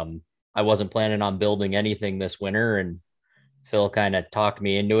 I wasn't planning on building anything this winter, and Phil kind of talked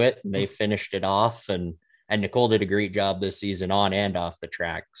me into it, and they finished it off. And Nicole did a great job this season on and off the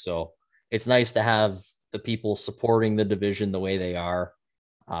track. So it's nice to have the people supporting the division the way they are,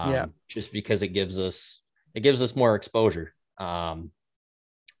 Yeah. just because it gives us more exposure. And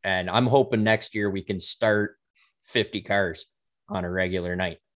I'm hoping next year we can start 50 cars on a regular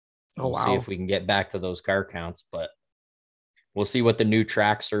night. Oh, We'll see wow. if we can get back to those car counts, but we'll see what the new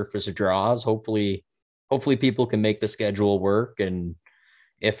track surface draws. Hopefully people can make the schedule work. And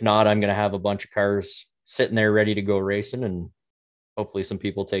if not, I'm going to have a bunch of cars sitting there ready to go racing, and hopefully some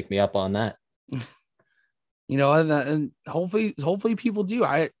people take me up on that. And hopefully people do.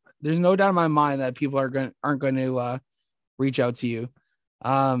 There's no doubt in my mind that people aren't going to reach out to you.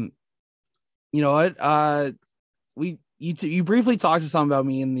 You know what? You briefly talked to some about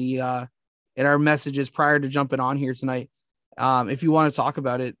me in our messages prior to jumping on here tonight. If you want to talk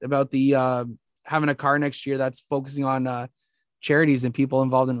about it, about the having a car next year that's focusing on charities and people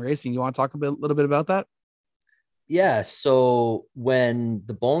involved in racing, you want to talk little bit about that? Yeah. So when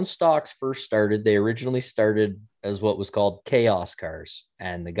the Bone Stocks first started, they originally started as what was called Chaos Cars.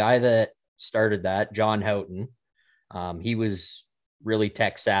 And the guy that started that, John Houghton, he was really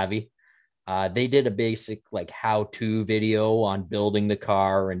tech savvy. They did a basic like how-to video on building the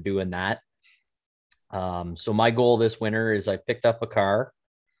car and doing that. So my goal this winter is I picked up a car.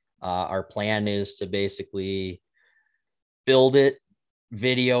 Our plan is to basically build it,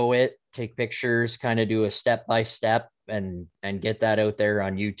 video it, take pictures, kind of do a step by step, and get that out there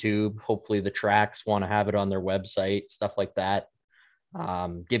on YouTube. Hopefully the tracks want to have it on their website, stuff like that.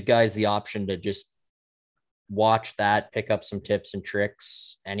 Give guys the option to just watch that, pick up some tips and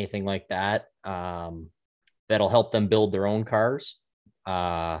tricks, anything like that. That'll help them build their own cars.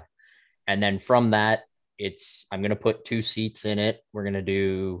 And then from that, I'm going to put 2 seats in it. We're going to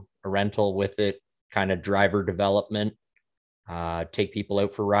do a rental with it, kind of driver development, take people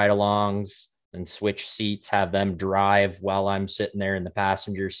out for ride-alongs and switch seats, have them drive while I'm sitting there in the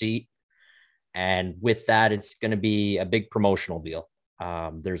passenger seat. And with that, it's going to be a big promotional deal.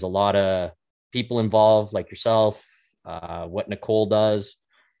 There's a lot of people involved like yourself, what Nicole does,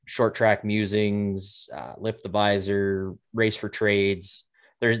 Short Track Musings, Lift the Visor, Race for Trades.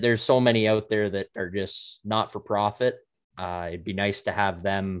 There's so many out there that are just not for profit. It'd be nice to have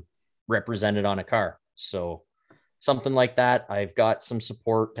them represented on a car. So something like that. I've got some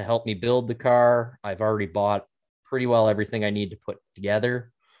support to help me build the car. I've already bought pretty well everything I need to put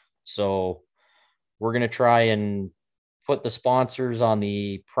together. So we're going to try and put the sponsors on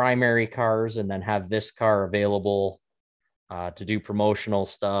the primary cars and then have this car available to do promotional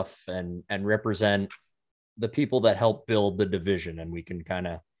stuff and represent the people that help build the division, and we can kind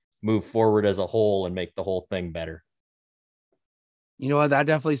of move forward as a whole and make the whole thing better. You know what? That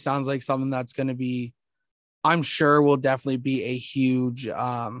definitely sounds like something that's going to be, I'm sure will definitely be a huge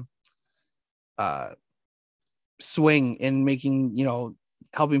swing in making,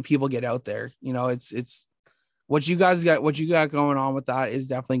 helping people get out there. It's what you got going on with that is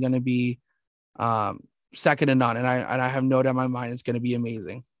definitely going to be second to none. And I have no doubt in my mind it's going to be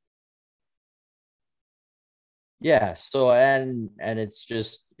amazing. Yeah. So, and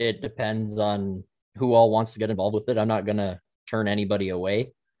it depends on who all wants to get involved with it. I'm not going to turn anybody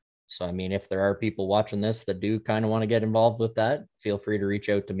away. So, I mean, if there are people watching this that do kind of want to get involved with that, feel free to reach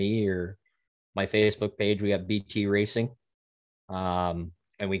out to me or my Facebook page. We got BT Racing, and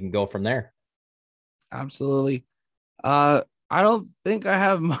we can go from there. Absolutely. I don't think I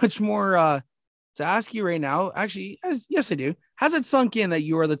have much more to ask you right now. Actually, yes, I do. Has it sunk in that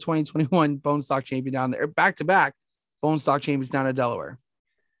you are the 2021 Bone Stock champion down there, back-to-back Bone Stock champions down in Delaware?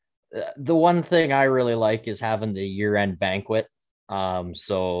 The one thing I really like is having the year-end banquet.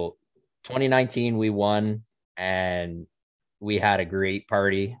 So 2019 we won and we had a great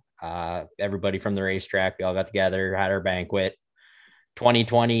party. Everybody from the racetrack, we all got together, had our banquet.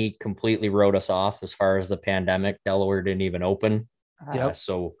 2020 completely wrote us off as far as the pandemic. Delaware didn't even open. Yep.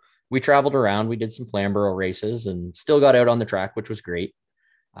 So we traveled around, we did some Flamborough races and still got out on the track, which was great.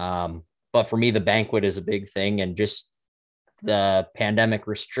 But for me, the banquet is a big thing, and just the pandemic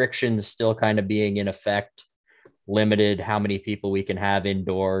restrictions still kind of being in effect limited how many people we can have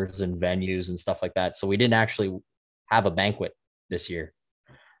indoors and venues and stuff like that. So we didn't actually have a banquet this year.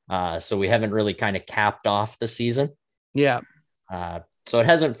 So we haven't really kind of capped off the season. Yeah. So it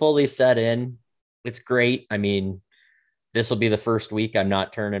hasn't fully set in. It's great. I mean, this will be the first week I'm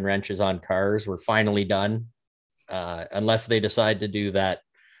not turning wrenches on cars. We're finally done. Unless they decide to do that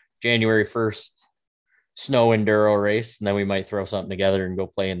January 1st snow enduro race, and then we might throw something together and go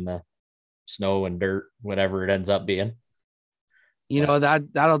play in the snow and dirt, whatever it ends up being. You know,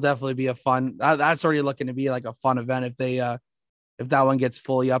 that'll definitely be a fun. That's already looking to be like a fun event if they if that one gets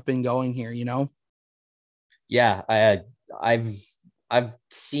fully up and going here. You know. Yeah, I've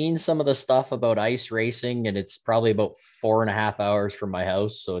seen some of the stuff about ice racing, and it's probably about 4.5 hours from my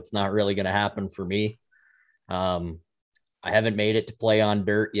house, so it's not really going to happen for me. I haven't made it to play on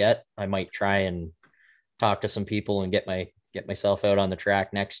dirt yet. I might try and talk to some people and get myself out on the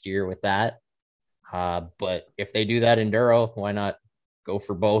track next year with that. But if they do that enduro, why not go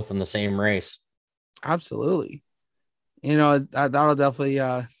for both in the same race? Absolutely. You know, that'll definitely,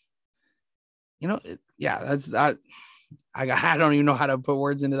 that's that. I don't even know how to put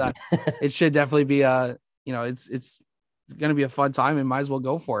words into that. It should definitely be it's going to be a fun time and might as well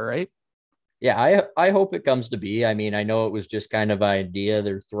go for it. Right. Yeah. I hope it comes to be. I mean, I know it was just kind of an idea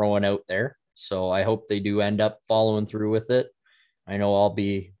they're throwing out there. So I hope they do end up following through with it. I know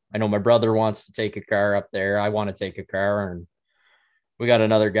my brother wants to take a car up there. I want to take a car, and we got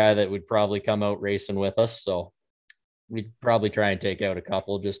another guy that would probably come out racing with us. So we'd probably try and take out a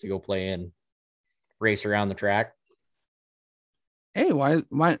couple just to go play and race around the track. Hey, why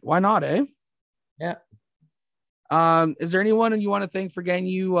not, eh? Yeah. Is there anyone you want to thank for getting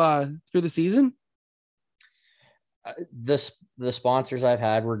you through the season? The sponsors I've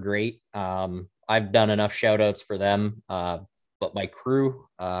had were great. I've done enough shout outs for them. But my crew,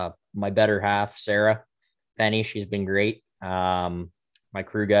 my better half, Sarah, Penny, she's been great. My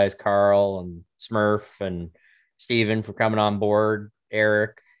crew guys, Carl and Smurf and Steven for coming on board,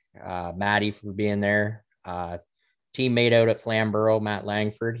 Eric, Maddie for being there. Teammate out at Flamborough, Matt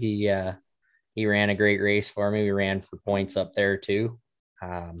Langford. He ran a great race for me. We ran for points up there too.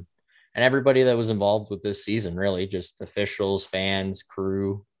 And everybody that was involved with this season, really, just officials, fans,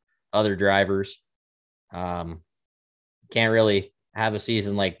 crew, other drivers. Can't really have a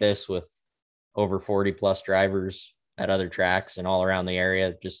season like this with over 40 plus drivers at other tracks and all around the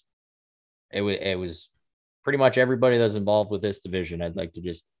area. Just it was pretty much everybody that's involved with this division. I'd like to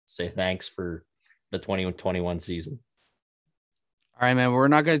just say thanks for the 2021 season. All right, man. We're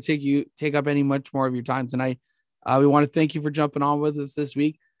not going to take up any much more of your time tonight. We want to thank you for jumping on with us this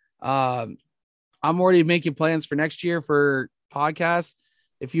week. I'm already making plans for next year for podcasts.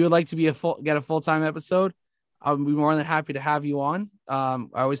 If you would like to get a full-time episode, I'll be more than happy to have you on. I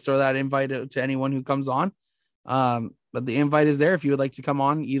always throw that invite to anyone who comes on. But the invite is there if you would like to come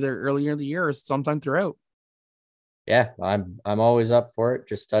on either earlier in the year or sometime throughout. Yeah, I'm always up for it.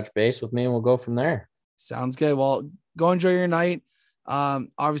 Just touch base with me and we'll go from there. Sounds good. Well, go enjoy your night.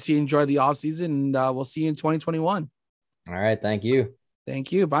 Obviously enjoy the off season, and we'll see you in 2021. All right. Thank you.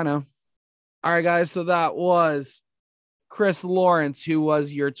 Thank you. Bye now. All right, guys. So that was Chris Lawrence, who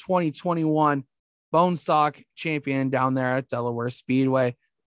was your 2021 Bone Stock champion down there at Delaware Speedway.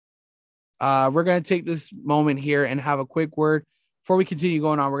 We're going to take this moment here and have a quick word before we continue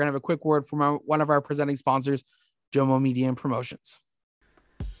going on. We're going to have a quick word from one of our presenting sponsors, Jomo Media and Promotions.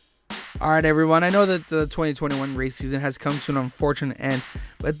 All right, everyone. I know that the 2021 race season has come to an unfortunate end,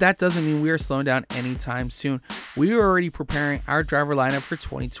 but that doesn't mean we are slowing down anytime soon. We are already preparing our driver lineup for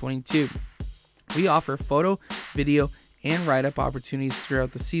 2022. We offer photo, video, and write-up opportunities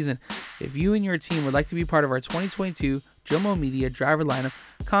throughout the season. If you and your team would like to be part of our 2022 Jomo Media driver lineup,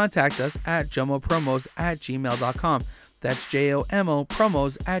 contact us at jomopromos@gmail.com. That's JOMO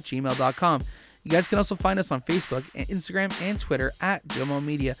promos@gmail.com. You guys can also find us on Facebook, and Instagram, and Twitter at Jomo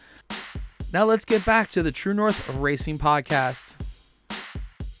Media. Now let's get back to the True North Racing Podcast.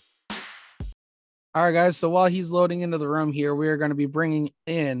 All right, guys. So while he's loading into the room here, we are going to be bringing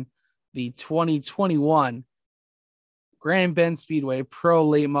in the 2021 Grand Bend Speedway Pro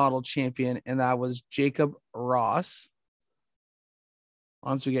Late Model Champion, and that was Jacob Ross.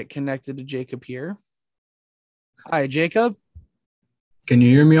 Once we get connected to Jacob here. Hi, Jacob. Can you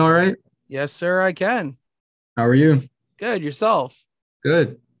hear me all right? Yes, sir, I can. How are you? Good. Yourself?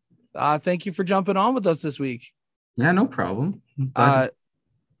 Good. Thank you for jumping on with us this week. Yeah, no problem. Sorry,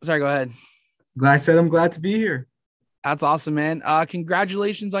 go ahead. I said I'm glad to be here. That's awesome, man.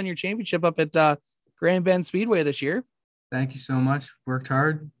 Congratulations on your championship up at Grand Bend Speedway this year. Thank you so much. Worked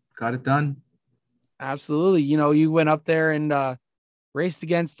hard. Got it done. Absolutely. You know, you went up there and raced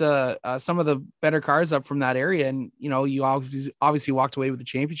against some of the better cars up from that area. And, you know, you obviously walked away with the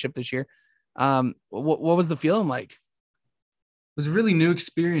championship this year. What was the feeling like? It was a really new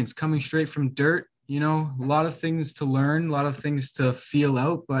experience coming straight from dirt. You know, a lot of things to learn, a lot of things to feel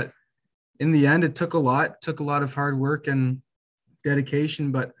out. But in the end, it took a lot of hard work and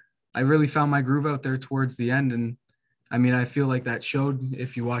dedication. But I really found my groove out there towards the end. And I mean, I feel like that showed.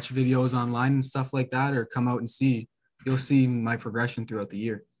 If you watch videos online and stuff like that, or come out and see, you'll see my progression throughout the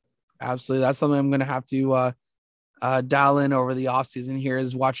year. Absolutely. That's something I'm going to have to dial in over the off season here,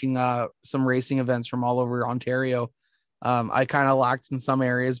 is watching some racing events from all over Ontario. I kind of lacked in some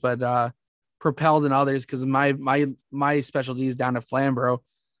areas, but propelled in others, because my specialty is down at Flamborough,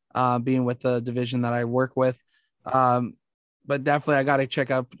 being with the division that I work with. But definitely I got to check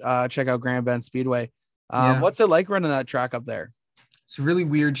out Grand Bend Speedway. What's it like running that track up there? It's a really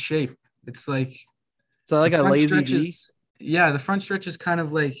weird shape. It's like a lazy D. The front stretch is kind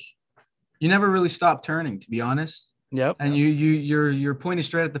of like you never really stop turning, to be honest. Yep. And you're pointing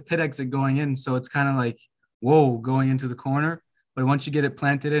straight at the pit exit going in, so it's kind of like whoa going into the corner. But once you get it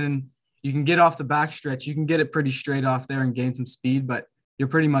planted in, you can get off the back stretch. You can get it pretty straight off there and gain some speed, but you're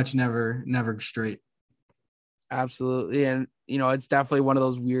pretty much never straight. Absolutely. And it's definitely one of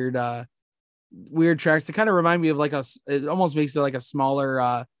those weird tracks to kind of remind me of it almost makes it like a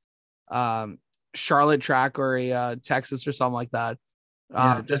smaller Charlotte track or a Texas or something like that.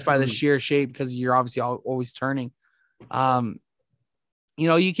 Just by the sheer shape, because you're obviously always turning.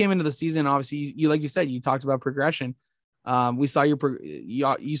 You came into the season, obviously you like you said, you talked about progression. We saw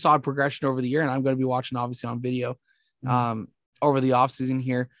you saw progression over the year, and I'm going to be watching obviously on video over the off season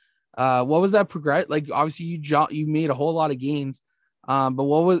here. What was that progress like? Obviously you made a whole lot of gains, but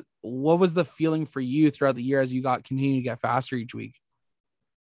what was the feeling for you throughout the year as you continue to get faster each week?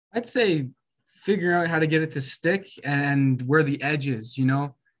 I'd say figuring out how to get it to stick and where the edge is,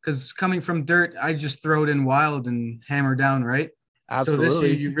 because coming from dirt, I just throw it in wild and hammer down, right? Absolutely. So this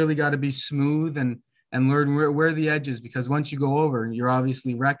year you really got to be smooth and learn where the edge is, because once you go over, you're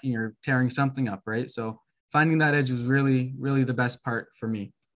obviously wrecking or tearing something up, right? So finding that edge was really, really the best part for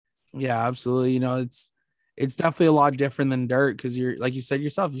me. Yeah, absolutely. It's definitely a lot different than dirt, because you're, like you said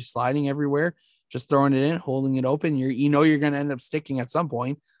yourself, you're sliding everywhere, just throwing it in, holding it open. You're going to end up sticking at some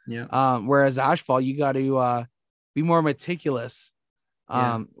point. Yeah. Whereas asphalt, you got to be more meticulous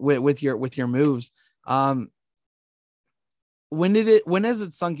with your moves. When has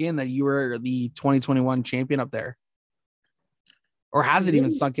it sunk in that you were the 2021 champion up there? Or has it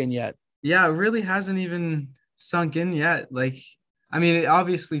even sunk in yet? Yeah, it really hasn't even sunk in yet. Like, I mean,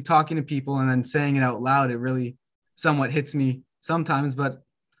 obviously talking to people and then saying it out loud, it really somewhat hits me sometimes. But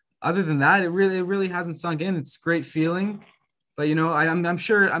other than that, it really hasn't sunk in. It's a great feeling. But, I'm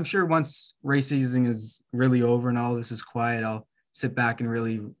sure once race season is really over and all this is quiet, I'll sit back and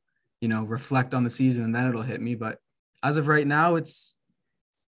really, reflect on the season, and then it'll hit me. But as of right now, it's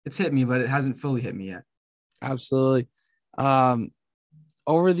hit me, but it hasn't fully hit me yet. Absolutely.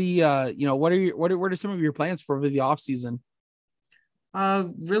 Over the, what are some of your plans for the off season?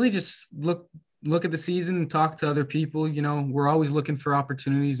 Really just look at the season and talk to other people. We're always looking for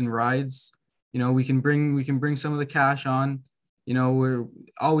opportunities and rides. We can bring some of the cash on. We're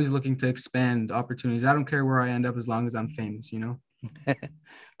always looking to expand opportunities. I don't care where I end up as long as I'm famous,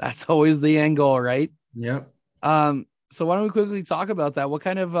 That's always the end goal, right? Yep. So why don't we quickly talk about that? What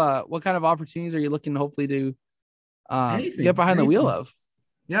kind of opportunities are you looking hopefully to get behind the wheel of?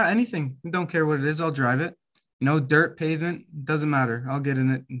 Yeah, anything. Don't care what it is. I'll drive it. Dirt, pavement, doesn't matter. I'll get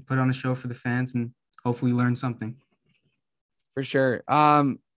in it and put on a show for the fans and hopefully learn something. For sure.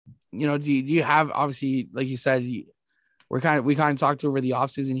 Do you have, obviously, like you said, we kind of talked over the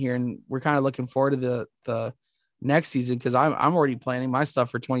off season here, and we're kind of looking forward to the next season, because I'm already planning my stuff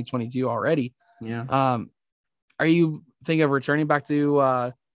for 2022 already. Yeah. Are you thinking of returning back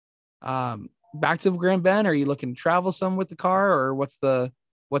to Grand Bend? Are you looking to travel some with the car, or what's the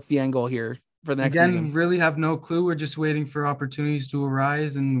end goal here for the next season? Really have no clue. We're just waiting for opportunities to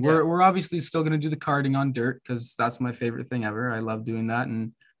arise, and we're obviously still going to do the karting on dirt, because that's my favorite thing ever. I love doing that,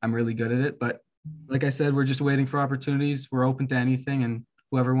 and I'm really good at it. But like I said, we're just waiting for opportunities. We're open to anything, and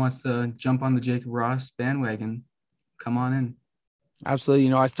whoever wants to jump on the Jacob Ross bandwagon, come on in.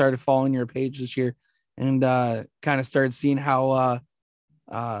 Absolutely. I started following your page this year, and kind of started seeing how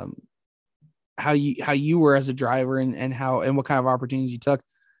you were as a driver, and what kind of opportunities you took.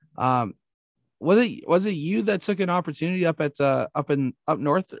 Was it you that took an opportunity up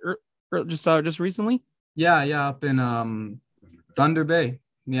north or just recently? Yeah, up in Thunder Bay.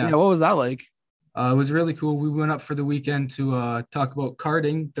 Yeah. What was that like? It was really cool. We went up for the weekend to talk about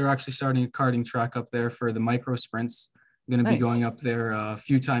karting. They're actually starting a karting track up there for the micro sprints. I'm going to be going up there a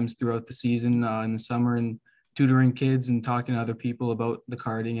few times throughout the season in the summer, and tutoring kids and talking to other people about the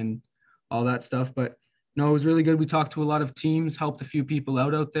karting and all that stuff. But no, it was really good. We talked to a lot of teams, helped a few people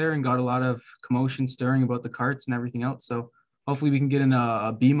out there, and got a lot of commotion stirring about the karts and everything else. So hopefully we can get in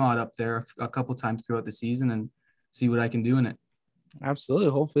a B mod up there a couple times throughout the season and see what I can do in it. Absolutely.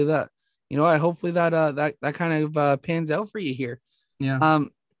 Hopefully that. you know, hopefully that kind of pans out for you here. Yeah.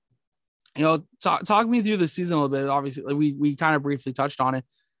 You know, talk me through the season a little bit. Obviously, like we kind of briefly touched on it.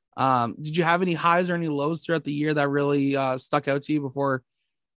 Did you have any highs or any lows throughout the year that really stuck out to you before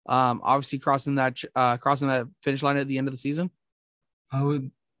obviously crossing that finish line at the end of the season?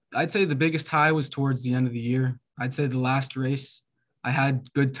 I'd say the biggest high was towards the end of the year. I'd say the last race, I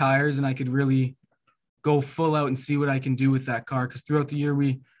had good tires and I could really go full out and see what I can do with that car. Because throughout the year,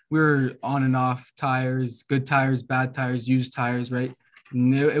 we were on and off tires, good tires, bad tires, used tires, right?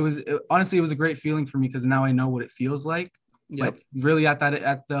 And honestly, it was a great feeling for me because now I know what it feels like. Yep. But really at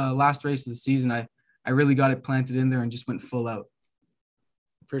the last race of the season, I really got it planted in there and just went full out.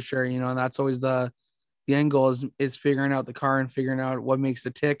 For sure. You know, and that's always the end goal is figuring out the car and figuring out what makes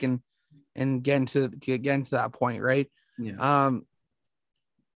it tick and getting to that point, right? Yeah.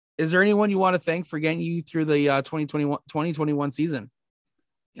 Is there anyone you want to thank for getting you through the 2021 season?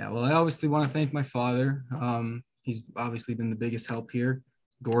 Yeah, well, I obviously want to thank my father. He's obviously been the biggest help here.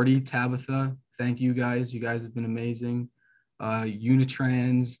 Gordy, Tabitha, thank you guys. You guys have been amazing.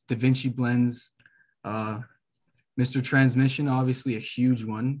 Unitrans, Da Vinci Blends, Mr. Transmission, obviously a huge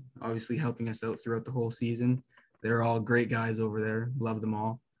one, obviously helping us out throughout the whole season. They're all great guys over there. Love them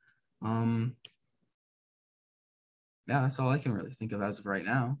all. Yeah, that's all I can really think of as of right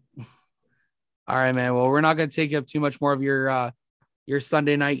now. All right, man. Well, we're not going to take up too much more of your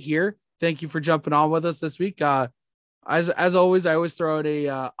Sunday night here. Thank you for jumping on with us this week. As always, I always throw out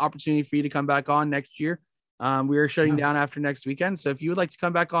a opportunity for you to come back on next year. We are shutting down after next weekend. So if you would like to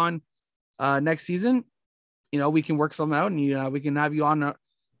come back on next season, you know, we can work something out and we can have you on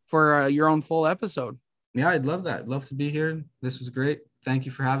for your own full episode. Yeah, I'd love that. Love to be here. This was great. Thank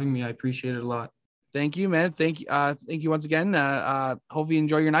you for having me. I appreciate it a lot. Thank you, man. Thank you once again. Hope you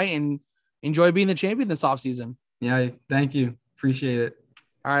enjoy your night and enjoy being the champion this offseason. Yeah, thank you. Appreciate it.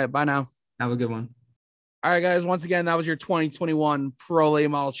 All right, bye now. Have a good one. All right, guys. Once again, that was your 2021 Pro Late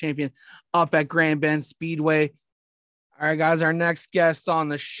Model Champion up at Grand Bend Speedway. All right, guys. Our next guest on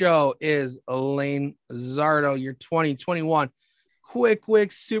the show is Lane Zardo, your 2021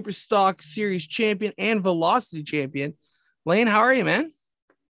 Quick Super Stock Series champion and Velocity champion. Lane, how are you, man?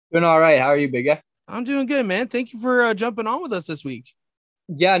 Doing all right. How are you, big guy? I'm doing good, man. Thank you for jumping on with us this week.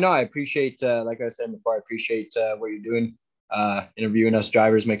 Yeah, no, I appreciate, like I said before, I appreciate what you're doing. Interviewing us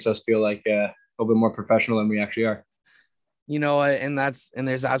drivers makes us feel like a little bit more professional than we actually are. You know, and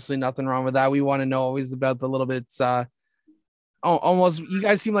there's absolutely nothing wrong with that. We want to know always about the little bits, almost, you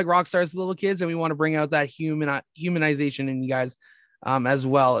guys seem like rock stars, little kids, and we want to bring out that humanization in you guys as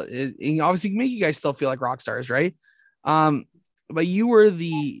well. It obviously make you guys still feel like rock stars, right? But you were in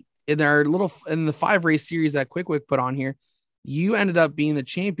the 5-race series that Quick put on here. You ended up being the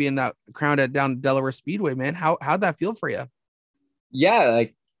champion that crowned it down Delaware Speedway, man. How'd that feel for you? Yeah,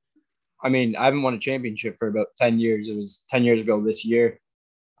 I haven't won a championship for about 10 years. It was 10 years ago this year.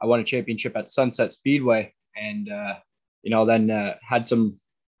 I won a championship at Sunset Speedway and, then had some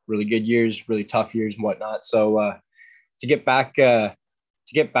really good years, really tough years and whatnot. So to get back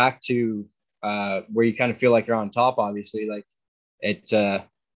to where you kind of feel like you're on top, obviously,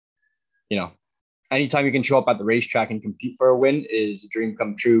 anytime you can show up at the racetrack and compete for a win is a dream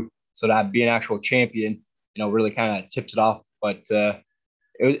come true. So to be an actual champion, really kind of tips it off. But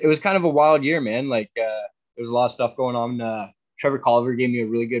it was kind of a wild year, man. There was a lot of stuff going on. Trevor Colliver gave me a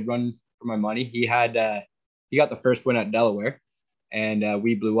really good run for my money. He got the first win at Delaware, and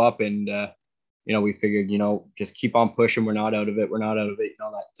we blew up. And we figured, just keep on pushing. We're not out of it.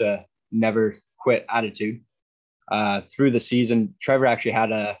 That never quit attitude. Through the season, Trevor actually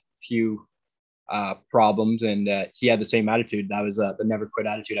had a few problems, and he had the same attitude. That was the never quit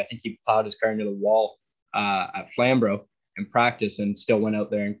attitude. I think he plowed his car into the wall at Flamborough in practice and still went out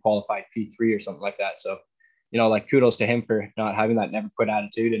there and qualified P3 or something like that. So, kudos to him for not having that never quit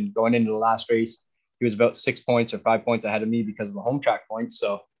attitude. And going into the last race, he was about 6 points or 5 points ahead of me because of the home track points.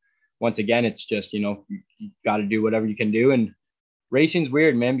 So once again, it's just, you got to do whatever you can do. And racing's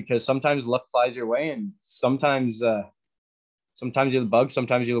weird, man, because sometimes luck flies your way, and sometimes you're the bug,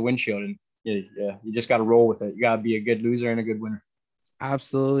 sometimes you're the windshield, and you just got to roll with it. You got to be a good loser and a good winner.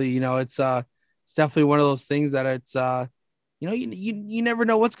 Absolutely. It's definitely one of those things that it's, you never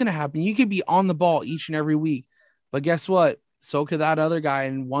know what's going to happen. You could be on the ball each and every week, but guess what? So could that other guy,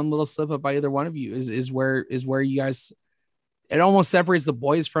 and one little slip up by either one of you is where you guys, it almost separates the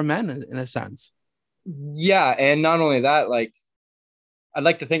boys from men in a sense. Yeah. And not only that, I'd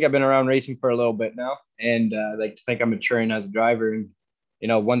like to think I've been around racing for a little bit now, and I like to think I'm maturing as a driver. And,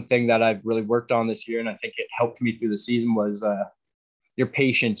 one thing that I've really worked on this year, and I think it helped me through the season, was your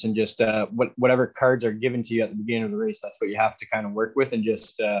patience and just whatever cards are given to you at the beginning of the race. That's what you have to kind of work with, and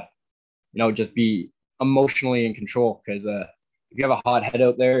just just be emotionally in control. Because if you have a hot head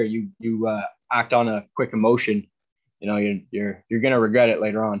out there, or you act on a quick emotion, you're going to regret it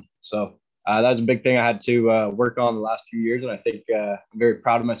later on. So that was a big thing I had to work on the last few years. And I think I'm very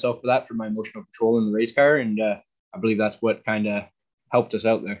proud of myself for that, for my emotional control in the race car. And I believe that's what kind of helped us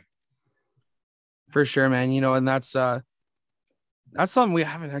out there. For sure, man. And that's something we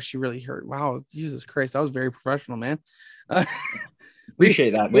haven't actually really heard. Wow, Jesus Christ, that was very professional, man.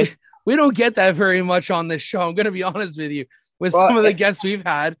 Appreciate that, man. We don't get that very much on this show. I'm going to be honest with you, with some of the guests we've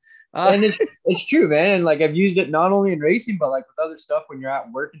had. And it's true, man. And like, I've used it not only in racing, but like with other stuff, when you're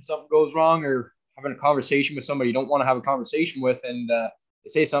at work and something goes wrong, or having a conversation with somebody you don't want to have a conversation with, and they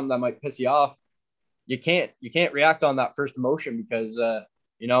say something that might piss you off. You can't react on that first emotion, because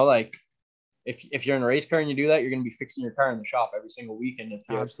like, if you're in a race car and you do that, you're going to be fixing your car in the shop every single week. And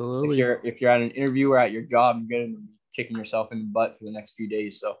absolutely, if you're at an interview or at your job, you're going to be kicking yourself in the butt for the next few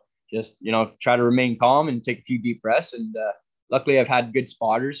days. So just, try to remain calm and take a few deep breaths. And luckily I've had good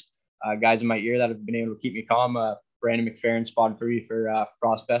spotters, guys in my ear that have been able to keep me calm. Brandon McFerrin spotted for me for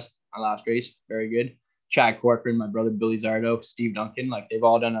Frostfest, my last race. Very good. Chad Corcoran, my brother Billy Zardo, Steve Duncan, like, they've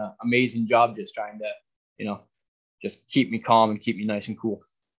all done an amazing job just trying to, just keep me calm and keep me nice and cool.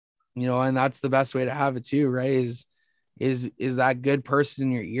 And that's the best way to have it too, right? Is that good person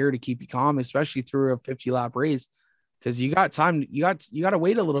in your ear to keep you calm, especially through a 50-lap race, because you got time. You got to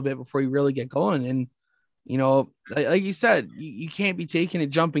wait a little bit before you really get going. And like you said, you can't be taking it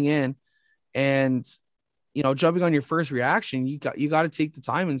jumping in, and jumping on your first reaction. You got to take the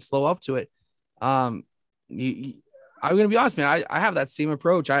time and slow up to it. I'm gonna be honest, man. I have that same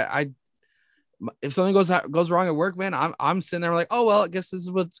approach. If something goes wrong at work, man, I'm sitting there like, oh well, I guess this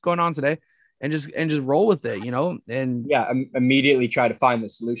is what's going on today, and just roll with it, And yeah, immediately try to find the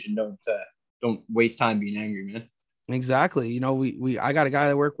solution. Don't waste time being angry, man. Exactly. I got a guy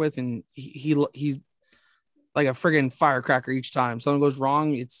I work with, and he's like a friggin' firecracker each time something goes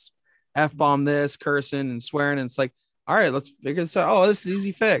wrong. It's F-bomb this, cursing and swearing, and it's like, all right, let's figure this out. Oh, this is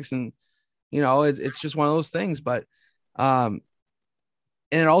easy fix, and it's just one of those things. But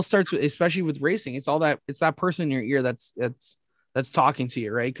and it all starts with, especially with racing, it's that person in your ear that's talking to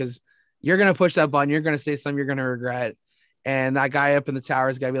you, right? Because you're gonna push that button, you're gonna say something you're gonna regret, and that guy up in the tower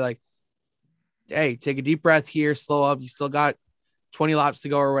is gonna be like, hey, take a deep breath here, slow up, you still got 20 laps to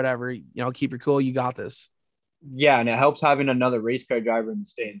go or whatever, keep your cool, you got this. Yeah, and it helps having another race car driver in the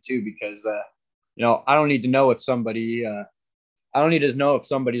stand too, because I don't need to know if somebody's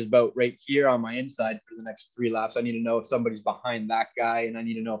about right here on my inside for the next 3 laps. I need to know if somebody's behind that guy, and I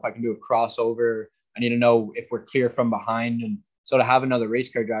need to know if I can do a crossover. I need to know if we're clear from behind. And so to have another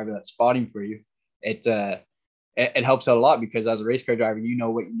race car driver that's spotting for you, it helps out a lot, because as a race car driver, you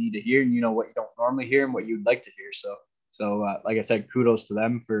know what you need to hear, and you know what you don't normally hear and what you'd like to hear. So like I said, kudos to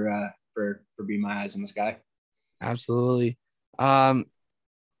them for being my eyes in the sky. Absolutely. Throughout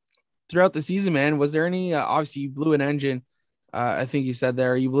the season, man, was there any, obviously you blew an engine. I think you said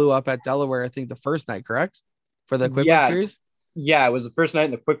there, you blew up at Delaware, I think the first night, correct? For the Quick Book series? Yeah, it was the first night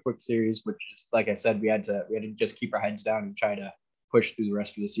in the Quick Book series, which is, like I said, we had to just keep our heads down and try to push through the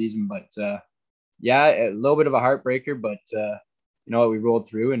rest of the season. But yeah, a little bit of a heartbreaker, but we rolled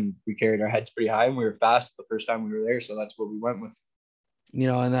through and we carried our heads pretty high, and we were fast the first time we were there. So that's what we went with.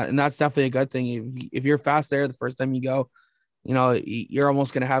 And that's definitely a good thing. If you're fast there the first time you go, you're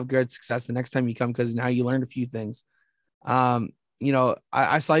almost going to have good success the next time you come, because now you learned a few things. I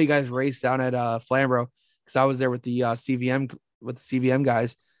saw you guys race down at Flamborough, because I was there with the CVM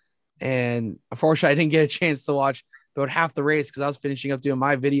guys, and unfortunately I didn't get a chance to watch about half the race because I was finishing up doing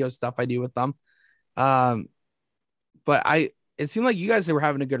my video stuff I do with them. But it seemed like you guys were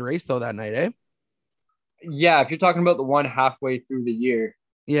having a good race though that night, eh? Yeah, if you're talking about the one halfway through the year,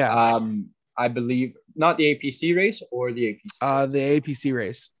 yeah. I believe not the APC race or the APC. The APC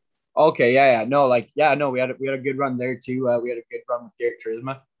race. Okay, yeah, no, we had a good run there too. We had a good run with Derek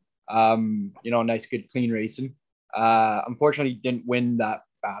Trisma. Nice, good, clean racing. Unfortunately, didn't win that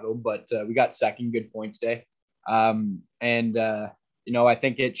battle, but we got second, good points day. I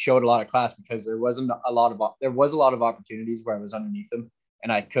think it showed a lot of class, because there was a lot of opportunities where I was underneath him,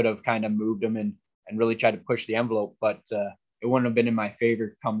 and I could have kind of moved him and really tried to push the envelope, but it wouldn't have been in my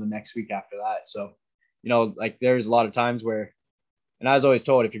favor come the next week after that. So, there's a lot of times where, and I was always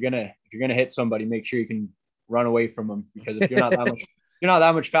told, if you're gonna hit somebody, make sure you can run away from them, because if you're not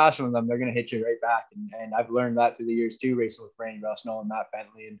that much faster than them, they're gonna hit you right back. And I've learned that through the years too, racing with Randy Russell and Matt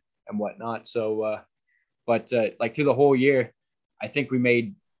Bentley and whatnot. So, through the whole year, I think we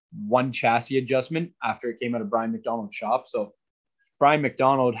made one chassis adjustment after it came out of Brian McDonald's shop. So Brian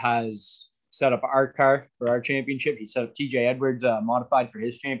McDonald has set up our car for our championship. He set up TJ Edwards modified for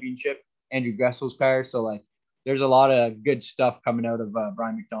his championship. Andrew Gressel's car. So like, there's a lot of good stuff coming out of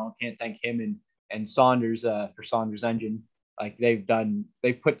Brian McDonald. Can't thank him and Saunders for Saunders Engine. Like they've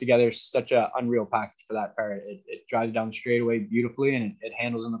put together such an unreal package for that car. It drives down the straightaway beautifully, and it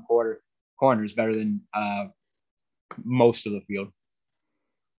handles in the corners better than most of the field.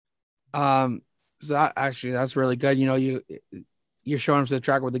 So actually, that's really good. You know, you're showing up to the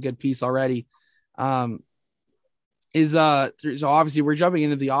track with a good piece already. So obviously we're jumping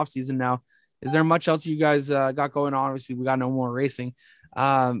into the off season now. Is there much else you guys got going on? Obviously, we got no more racing.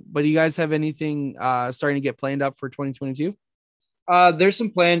 But do you guys have anything starting to get planned up for 2022? There's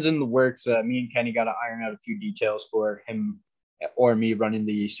some plans in the works. Me and Kenny got to iron out a few details for him or me running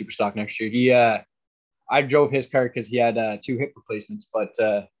the super stock next year. I drove his car because he had 2 hip replacements, but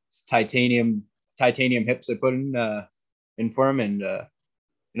titanium hips I put in for him, and you're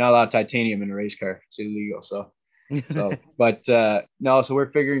not allowed titanium in a race car. It's illegal. So no, so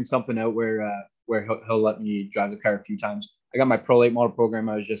we're figuring something out where he'll let me drive the car a few times. I got my Pro Late model program.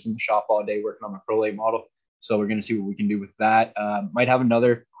 I was just in the shop all day working on my Pro Late model. So we're going to see what we can do with that. Might have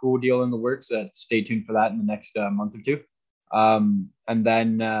another cool deal in the works. Stay tuned for that in the next month or two. And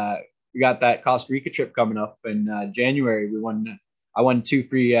then we got that Costa Rica trip coming up in January. I won 2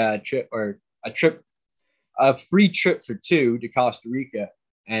 free a free trip for 2 to Costa Rica.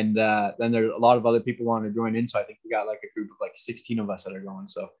 And then there's a lot of other people want to join in. So I think we got like a group of like 16 of us that are going.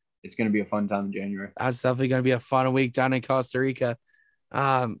 So it's going to be a fun time in January. That's definitely going to be a fun week down in Costa Rica.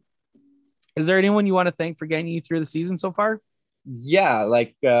 Is there anyone you want to thank for getting you through the season so far? Yeah,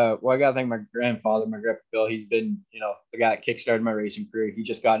 I got to thank my grandfather, my grandpa Bill. He's been, the guy that kickstarted my racing career. He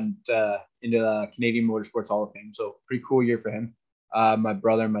just got into the Canadian Motorsports Hall of Fame. So pretty cool year for him. My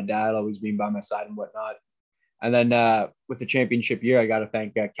brother and my dad always being by my side and whatnot. And then with the championship year, I got to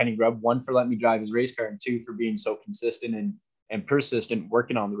thank Kenny Grubb, 1 for letting me drive his race car, and 2 for being so consistent and persistent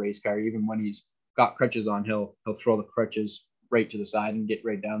working on the race car. Even when he's got crutches on, he'll throw the crutches right to the side and get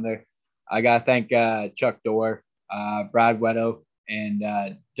right down there. I got to thank Chuck Dorr, Brad Wedo, and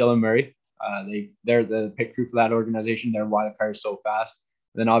Dylan Murray. They're the pit crew for that organization. They're why the car is so fast.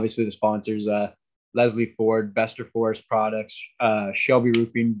 And then obviously the sponsors, Leslie Ford, Bester Forest Products, Shelby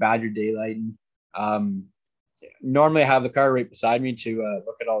Roofing, Badger Daylighting. Normally I have the car right beside me to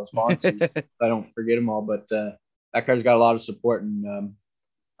look at all the sponsors. So I don't forget them all, but that car's got a lot of support, and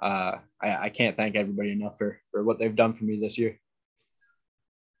I can't thank everybody enough for what they've done for me this year.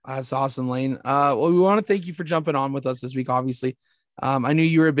 That's awesome, Lane. Well, we want to thank you for jumping on with us this week. Obviously, I knew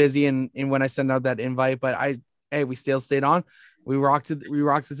you were busy, and when I sent out that invite, but we still stayed on. We rocked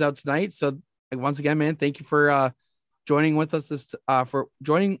this out tonight. So once again, man, thank you for joining with us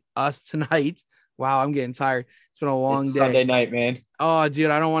joining us tonight. Wow, I'm getting tired. It's been a long day. Sunday night, man. Oh, dude,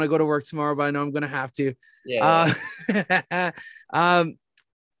 I don't want to go to work tomorrow, but I know I'm gonna have to. Yeah.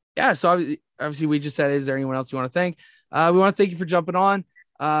 Yeah. So obviously, we just said, is there anyone else you want to thank? We want to thank you for jumping on.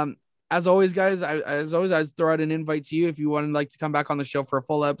 As always, guys, I throw out an invite to you if you would like to come back on the show for a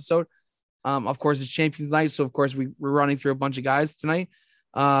full episode. Of course, it's Champions Night, so of course we're running through a bunch of guys tonight.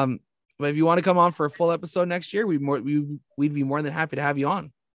 But if you want to come on for a full episode next year, we'd be more than happy to have you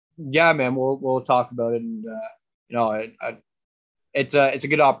on. Yeah, man, we'll talk about it, and it's a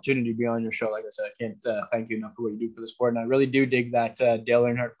good opportunity to be on your show. Like I said, I can't thank you enough for what you do for the sport, and I really do dig that Dale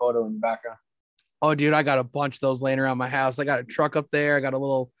Earnhardt photo in the background. Oh, dude, I got a bunch of those laying around my house. I got a truck up there. I got a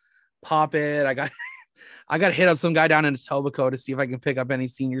little pop it. I got to hit up some guy down in Etobicoke to see if I can pick up any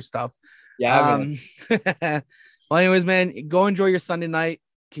senior stuff. Yeah. Well, anyways, man, go enjoy your Sunday night.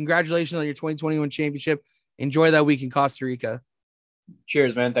 Congratulations on your 2021 championship. Enjoy that week in Costa Rica.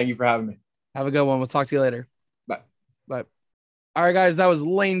 Cheers, man. Thank you for having me. Have a good one. We'll talk to you later. Bye. Bye. All right, guys, that was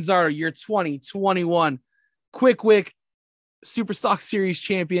Lane Zardo, your 2021 Quick Super Stock Series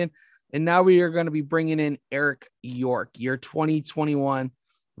champion. And now we are going to be bringing in Eric York, your 2021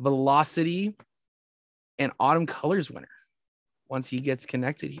 Velocity and Autumn Colors winner, once he gets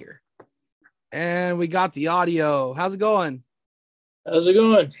connected here. And we got the audio. How's it going? How's it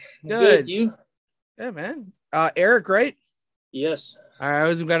going? Good. You? Yeah, man. Eric, right? Yes. All right. I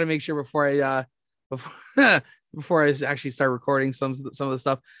always got to make sure before I actually start recording some of the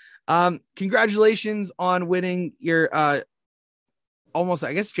stuff. Congratulations on winning your almost,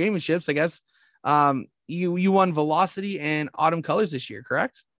 I guess, championships. I guess you won Velocity and Autumn Colors this year,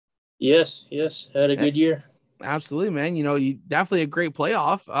 correct? Yes. Had a good year. Absolutely, man. You definitely a great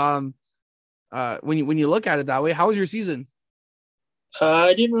playoff. When you look at it that way, how was your season?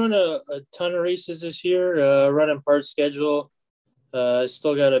 I didn't run a ton of races this year. Running part schedule. I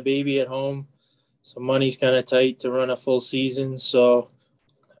still got a baby at home, so money's kind of tight to run a full season. So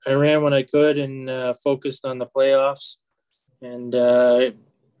I ran when I could and focused on the playoffs. And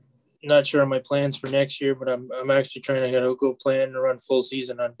not sure on my plans for next year, but I'm actually trying to go plan to run full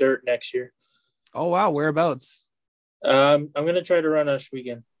season on dirt next year. Oh wow, whereabouts? I'm gonna try to run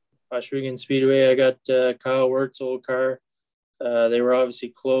Ohsweken Speedway. I got Kyle Wirt's old car. They were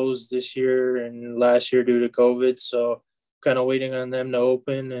obviously closed this year and last year due to COVID, so kind of waiting on them to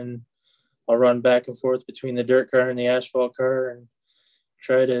open, and I'll run back and forth between the dirt car and the asphalt car and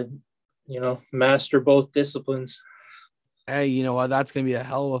try to, master both disciplines. Hey, you know what? That's going to be a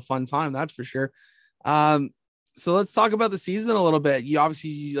hell of a fun time. That's for sure. So let's talk about the season a little bit. You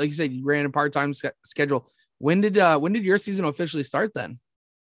obviously, like you said, you ran a part-time schedule. When did your season officially start then?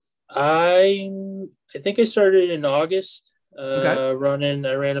 I think I started in August. Okay. I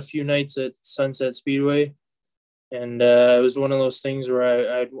ran a few nights at Sunset Speedway, and it was one of those things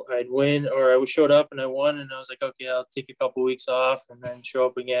where I'd win, or I showed up and I won, and I was like, okay, I'll take a couple weeks off and then show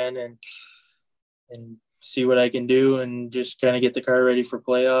up again and see what I can do, and just kind of get the car ready for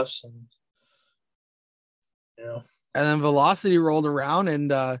playoffs. And and then Velocity rolled around,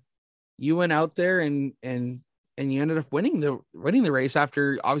 and you went out there and you ended up winning the race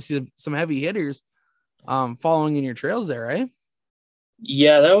after obviously some heavy hitters following in your trails there, right?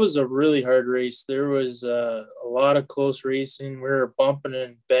 Yeah, that was a really hard race. There was a lot of close racing. We were bumping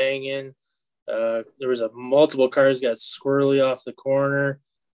and banging. There was multiple cars got squirrely off the corner.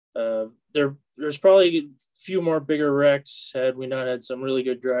 There's probably a few more bigger wrecks had we not had some really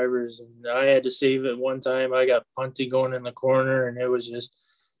good drivers. And I had to save it one time. I got punty going in the corner, and it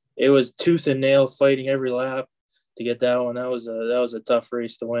was tooth and nail fighting every lap to get that one. That was a tough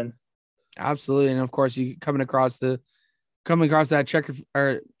race to win. Absolutely. And of course, you coming across that checker,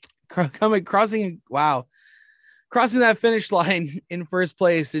 or crossing that finish line in first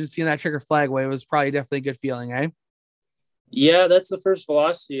place and seeing that checker flag wave was probably definitely a good feeling, eh? Yeah, that's the first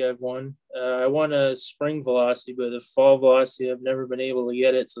Velocity I've won. I won a spring Velocity, but the fall Velocity, I've never been able to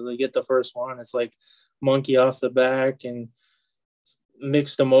get it. So they get the first one. It's like monkey off the back and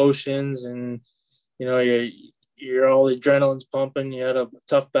mixed emotions, and you're all adrenaline's pumping. You had a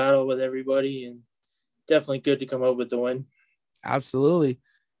tough battle with everybody, and definitely good to come out with the win. Absolutely.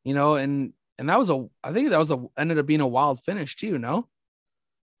 And I think that was ended up being a wild finish too, no?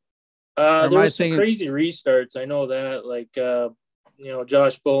 There was some crazy restarts. I know that, like,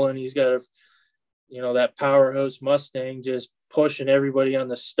 Josh Bullen, he's got that powerhouse Mustang just pushing everybody on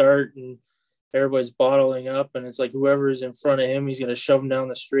the start, and everybody's bottling up, and it's like whoever's in front of him, he's going to shove him down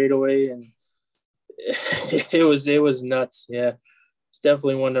the straightaway. And it was nuts. Yeah. It's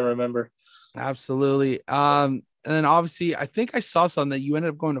definitely one to remember. Absolutely. And then obviously I think I saw something that you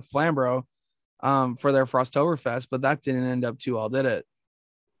ended up going to Flamborough for their Frosttoberfest, but that didn't end up too well, did it?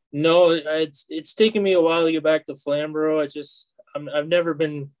 No, it's taken me a while to get back to Flamborough. I've never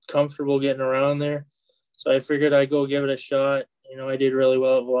been comfortable getting around there, so I figured I'd go give it a shot. I did really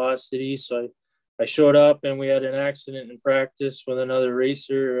well at Velocity, so I showed up, and we had an accident in practice with another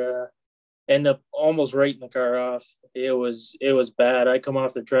racer. Ended up almost writing the car off. It was bad. I come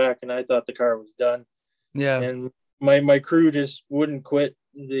off the track and I thought the car was done. Yeah. And my crew just wouldn't quit.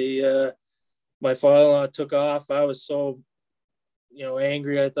 My father-in-law took off. I was so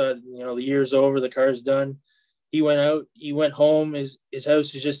angry. I thought, the year's over, the car's done. He went out, he went home. His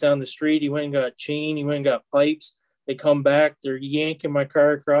house is just down the street. He went and got chain, he went and got pipes. They come back, they're yanking my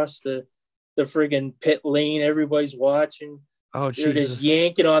car across the friggin' pit lane. Everybody's watching. Oh, they're Jesus. just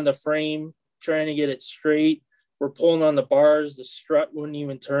yanking on the frame, trying to get it straight. We're pulling on the bars. The strut wouldn't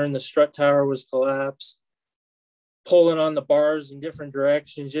even turn. The strut tower was collapsed. Pulling on the bars in different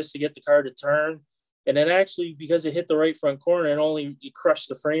directions just to get the car to turn. And then actually, because it hit the right front corner, it crushed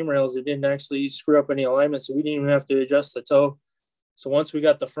the frame rails. It didn't actually screw up any alignment, so we didn't even have to adjust the toe. So once we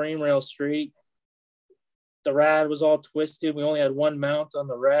got the frame rail straight, the rad was all twisted. We only had one mount on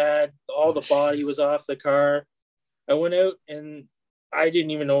the rad. All the body was off the car. I went out, and I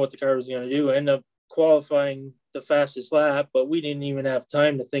didn't even know what the car was going to do. I ended up qualifying the fastest lap, but we didn't even have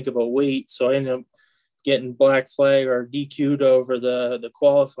time to think about weight. So I ended up getting black flag or DQ'd over the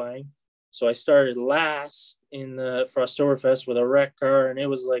qualifying. So I started last in the Frosttoberfest with a wreck car, and it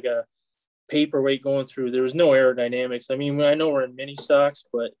was like a paperweight going through. There was no aerodynamics. I mean, I know we're in mini stocks,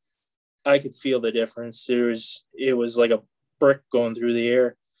 but I could feel the difference. It was like a brick going through the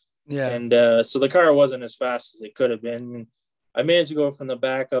air. Yeah. And so the car wasn't as fast as it could have been. And I managed to go from the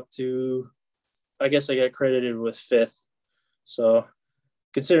back up to, I guess I got credited with 5th. So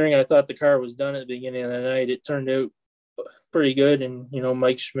considering I thought the car was done at the beginning of the night, it turned out pretty good. And,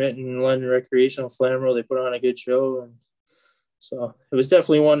 Mike Schmidt and London Recreational Flamborough, they put on a good show. And so it was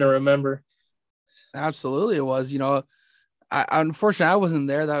definitely one to remember. Absolutely. It was, unfortunately I wasn't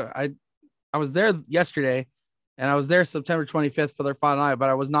there. I was there yesterday, and I was there September 25th for their final night, but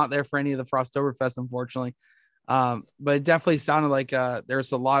I was not there for any of the Frosttoberfest, unfortunately. But it definitely sounded like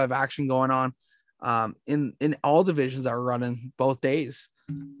there's a lot of action going on in all divisions that were running both days.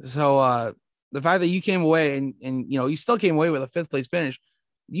 So the fact that you came away and you still came away with a 5th place finish,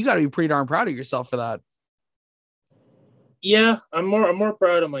 you got to be pretty darn proud of yourself for that. Yeah, I'm more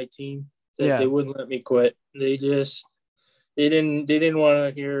proud of my team that they wouldn't let me quit. They didn't want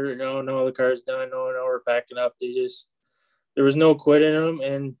to hear no, the car's done, no, we're packing up. There was no quit in them.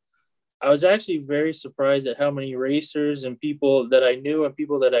 And I was actually very surprised at how many racers and people that I knew and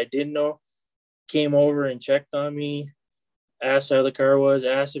people that I didn't know came over and checked on me, asked how the car was,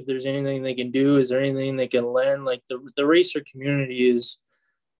 asked if there's anything they can do, is there anything they can lend. Like the racer community is,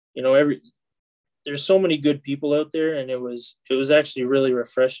 there's so many good people out there, and it was actually really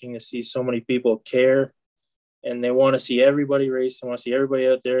refreshing to see so many people care, and they want to see everybody race. They want to see everybody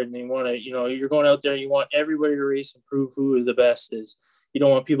out there, and they want to, you're going out there, you want everybody to race and prove who is the best is. You don't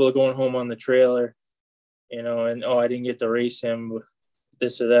want people going home on the trailer, and I didn't get to race him with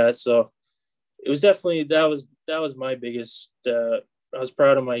this or that. So it was definitely, that was my biggest, I was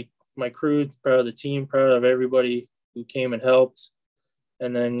proud of my crew, proud of the team, proud of everybody who came and helped.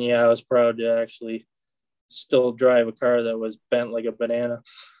 And then, I was proud to actually still drive a car that was bent like a banana.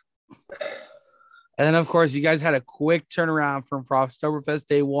 And then, of course, you guys had a quick turnaround from Frosttoberfest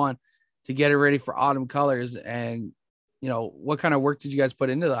day 1 to get it ready for Autumn Colors. And, what kind of work did you guys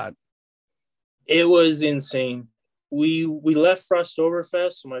put into that? It was insane. We left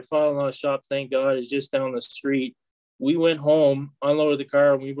Frosttoberfest, so my father-in-law's shop, thank God, is just down the street. We went home, unloaded the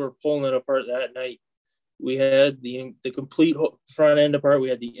car, and we were pulling it apart that night. We had the complete front end apart.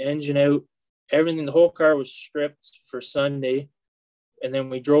 We had the engine out, everything. The whole car was stripped for Sunday. And then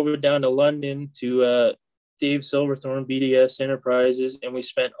we drove it down to London to Dave Silverthorne, BDS Enterprises. And we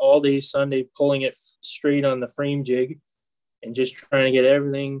spent all day Sunday pulling it straight on the frame jig and just trying to get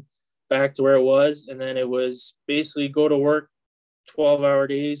everything back to where it was. And then it was basically go to work 12-hour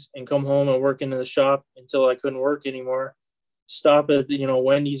days and come home and work into the shop until I couldn't work anymore. Stop at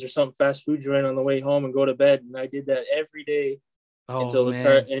Wendy's or some fast food joint on the way home and go to bed. And I did that every day until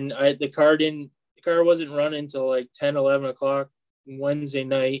the car wasn't running until like 10, 11 o'clock Wednesday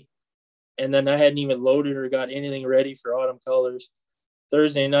night. And then I hadn't even loaded or got anything ready for Autumn Colors.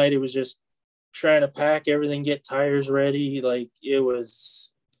 Thursday night, it was just trying to pack everything, get tires ready. Like, it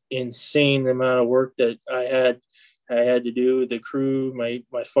was insane the amount of work that I had to do. The crew, my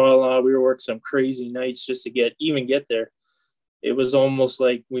father-in-law, we were working some crazy nights just to get there. It was almost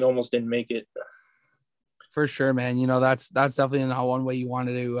like we almost didn't make it. For sure, man. That's definitely not one way you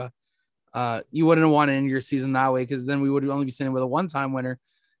wanted to. You wouldn't want to end your season that way, because then we would only be sitting with a 1-time winner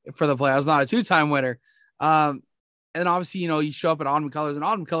for the playoffs, not a 2-time winner. And obviously, you show up at Autumn Colors, and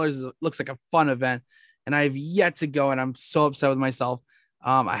Autumn Colors looks like a fun event. And I have yet to go, and I'm so upset with myself.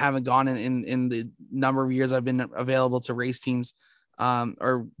 I haven't gone in the number of years I've been available to race teams,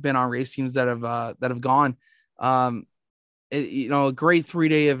 or been on race teams that have gone. A great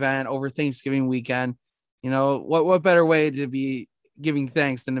 3-day event over Thanksgiving weekend. What better way to be giving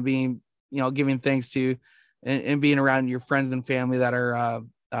thanks than to being, giving thanks to and being around your friends and family that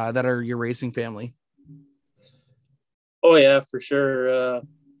are your racing family. Oh yeah, for sure.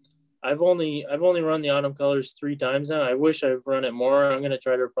 I've only run the Autumn Colors 3 times now. I wish I've run it more. I'm going to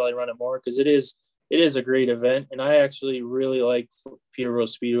try to probably run it more, because it is a great event. And I actually really like Peterborough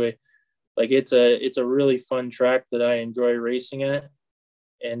Speedway. Like, it's a really fun track that I enjoy racing at.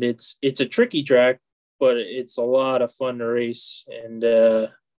 And it's a tricky track, but it's a lot of fun to race. And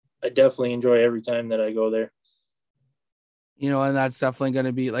I definitely enjoy every time that I go there. And that's definitely going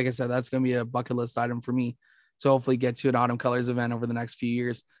to be, like I said, that's going to be a bucket list item for me to hopefully get to an Autumn Colors event over the next few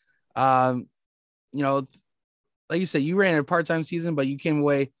years. Like you said, you ran a part-time season, but you came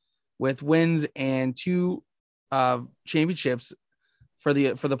away with wins and 2 championships for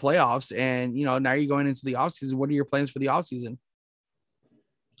the playoffs. And, now you're going into the off season. What are your plans for the off season?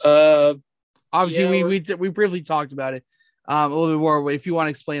 Obviously we briefly talked about it a little bit more, but if you want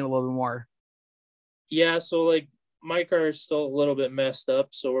to explain a little bit more. Yeah. So, like, my car is still a little bit messed up,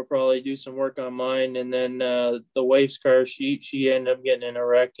 so we'll probably do some work on mine. And then the wife's car, she ended up getting in a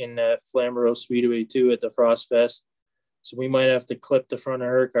wreck in Flamborough Speedway too at the Frost Fest. So we might have to clip the front of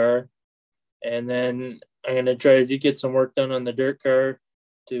her car. And then I'm going to try to get some work done on the dirt car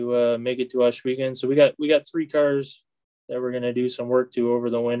to make it to Ush weekend. So we got 3 cars that we're going to do some work to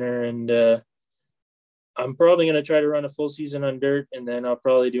over the winter. And I'm probably going to try to run a full season on dirt, and then I'll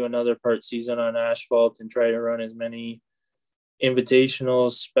probably do another part season on asphalt and try to run as many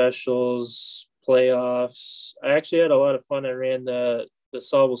invitationals, specials, playoffs. I actually had a lot of fun. I ran the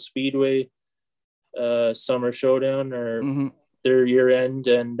Sauble Speedway Summer Showdown or their year end,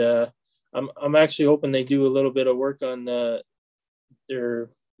 and I'm actually hoping they do a little bit of work on their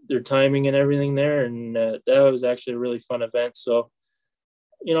timing and everything there, and that was actually a really fun event. So,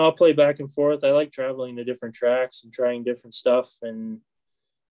 I'll play back and forth. I like traveling to different tracks and trying different stuff, and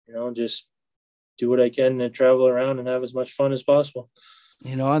just do what I can to travel around and have as much fun as possible.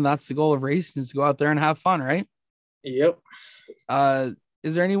 And that's the goal of racing, is to go out there and have fun, right? Yep.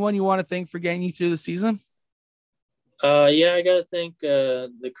 Is there anyone you want to thank for getting you through the season? Yeah, I gotta thank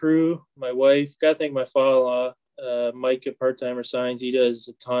the crew, my wife. Gotta thank my father-in-law, Mike at Part Timer Signs. He does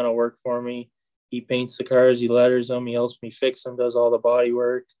a ton of work for me. He paints the cars, he letters them, he helps me fix them, does all the body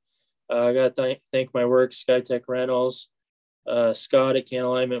work. I gotta thank my work, SkyTech Rentals, Scott at Can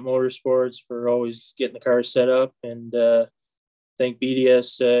Alignment Motorsports for always getting the cars set up, and thank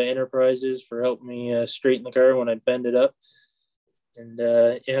BDS Enterprises for helping me straighten the car when I bend it up. And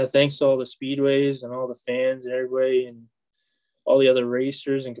thanks to all the speedways and all the fans and everybody and all the other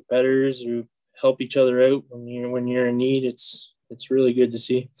racers and competitors who help each other out when you're in need. It's really good to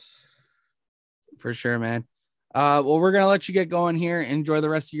see. For sure, man. Well, we're gonna let you get going here. Enjoy the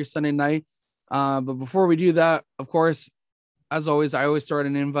rest of your Sunday night. But before we do that, of course, as always, I always start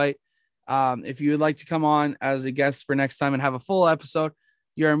an invite. If you would like to come on as a guest for next time and have a full episode,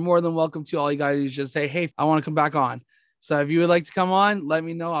 you're more than welcome to. All you guys just say, hey, I want to come back on. So if you would like to come on, let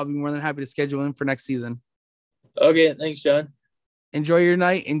me know. I'll be more than happy to schedule in for next season. Okay. Thanks, John. Enjoy your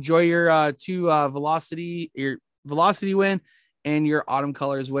night. Enjoy your your velocity win and your autumn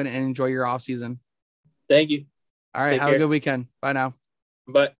colors win, and enjoy your off season. Thank you. All right. Take have care. a good weekend. Bye now.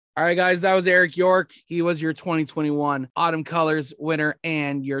 Bye. All right, guys, that was Eric York. He was your 2021 Autumn Colors winner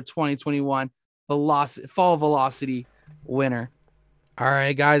and your 2021 Fall Velocity winner. All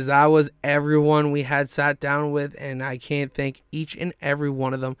right, guys, that was everyone we had sat down with, and I can't thank each and every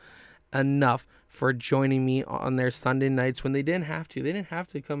one of them enough for joining me on their Sunday nights when they didn't have to. They didn't have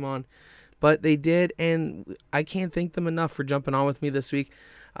to come on, but they did, and I can't thank them enough for jumping on with me this week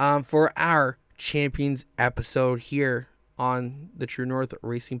for our Champions episode here on the True North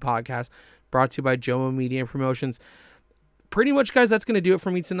Racing Podcast, brought to you by Jomo Media Promotions. Pretty much, guys, that's going to do it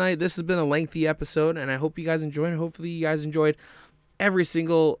for me tonight. This has been a lengthy episode, and I hope you guys enjoyed it. Hopefully, you guys enjoyed every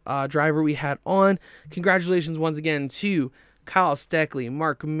single driver we had on. Congratulations once again to Kyle Steckley,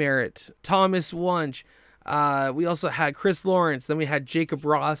 Mark Merritt, Thomas Wunsch. We also had Chris Lawrence. Then we had Jacob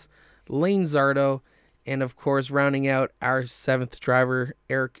Ross, Lane Zardo, and, of course, rounding out our 7th driver,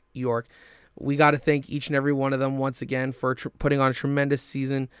 Eric York. We got to thank each and every one of them once again for putting on a tremendous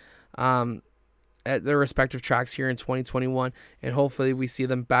season at their respective tracks here in 2021. And hopefully we see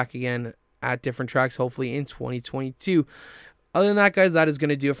them back again at different tracks, hopefully in 2022. Other than that, guys, that is going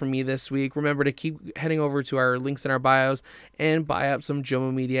to do it for me this week. Remember to keep heading over to our links in our bios and buy up some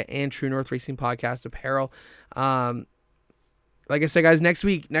Jomo Media and True North Racing Podcast apparel. Like I said, guys, next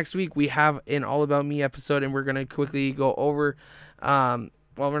week we have an All About Me episode, and we're going to quickly go over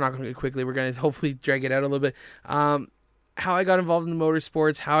well, we're not going to quickly. We're going to hopefully drag it out a little bit. How I got involved in the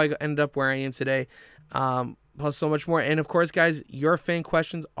motorsports, how I ended up where I am today, plus so much more. And, of course, guys, your fan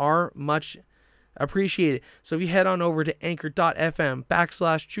questions are much appreciated. So if you head on over to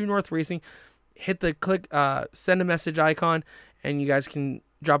anchor.fm/True North Racing, hit the click, send a message icon, and you guys can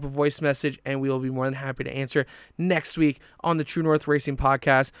drop a voice message, and we will be more than happy to answer next week on the True North Racing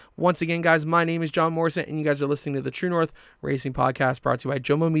Podcast. Once again, guys, my name is John Morrison, and you guys are listening to the True North Racing Podcast, brought to you by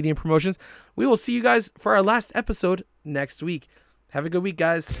Jomo Media Promotions. We will see you guys for our last episode next week. Have a good week,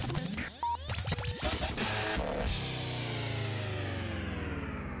 guys.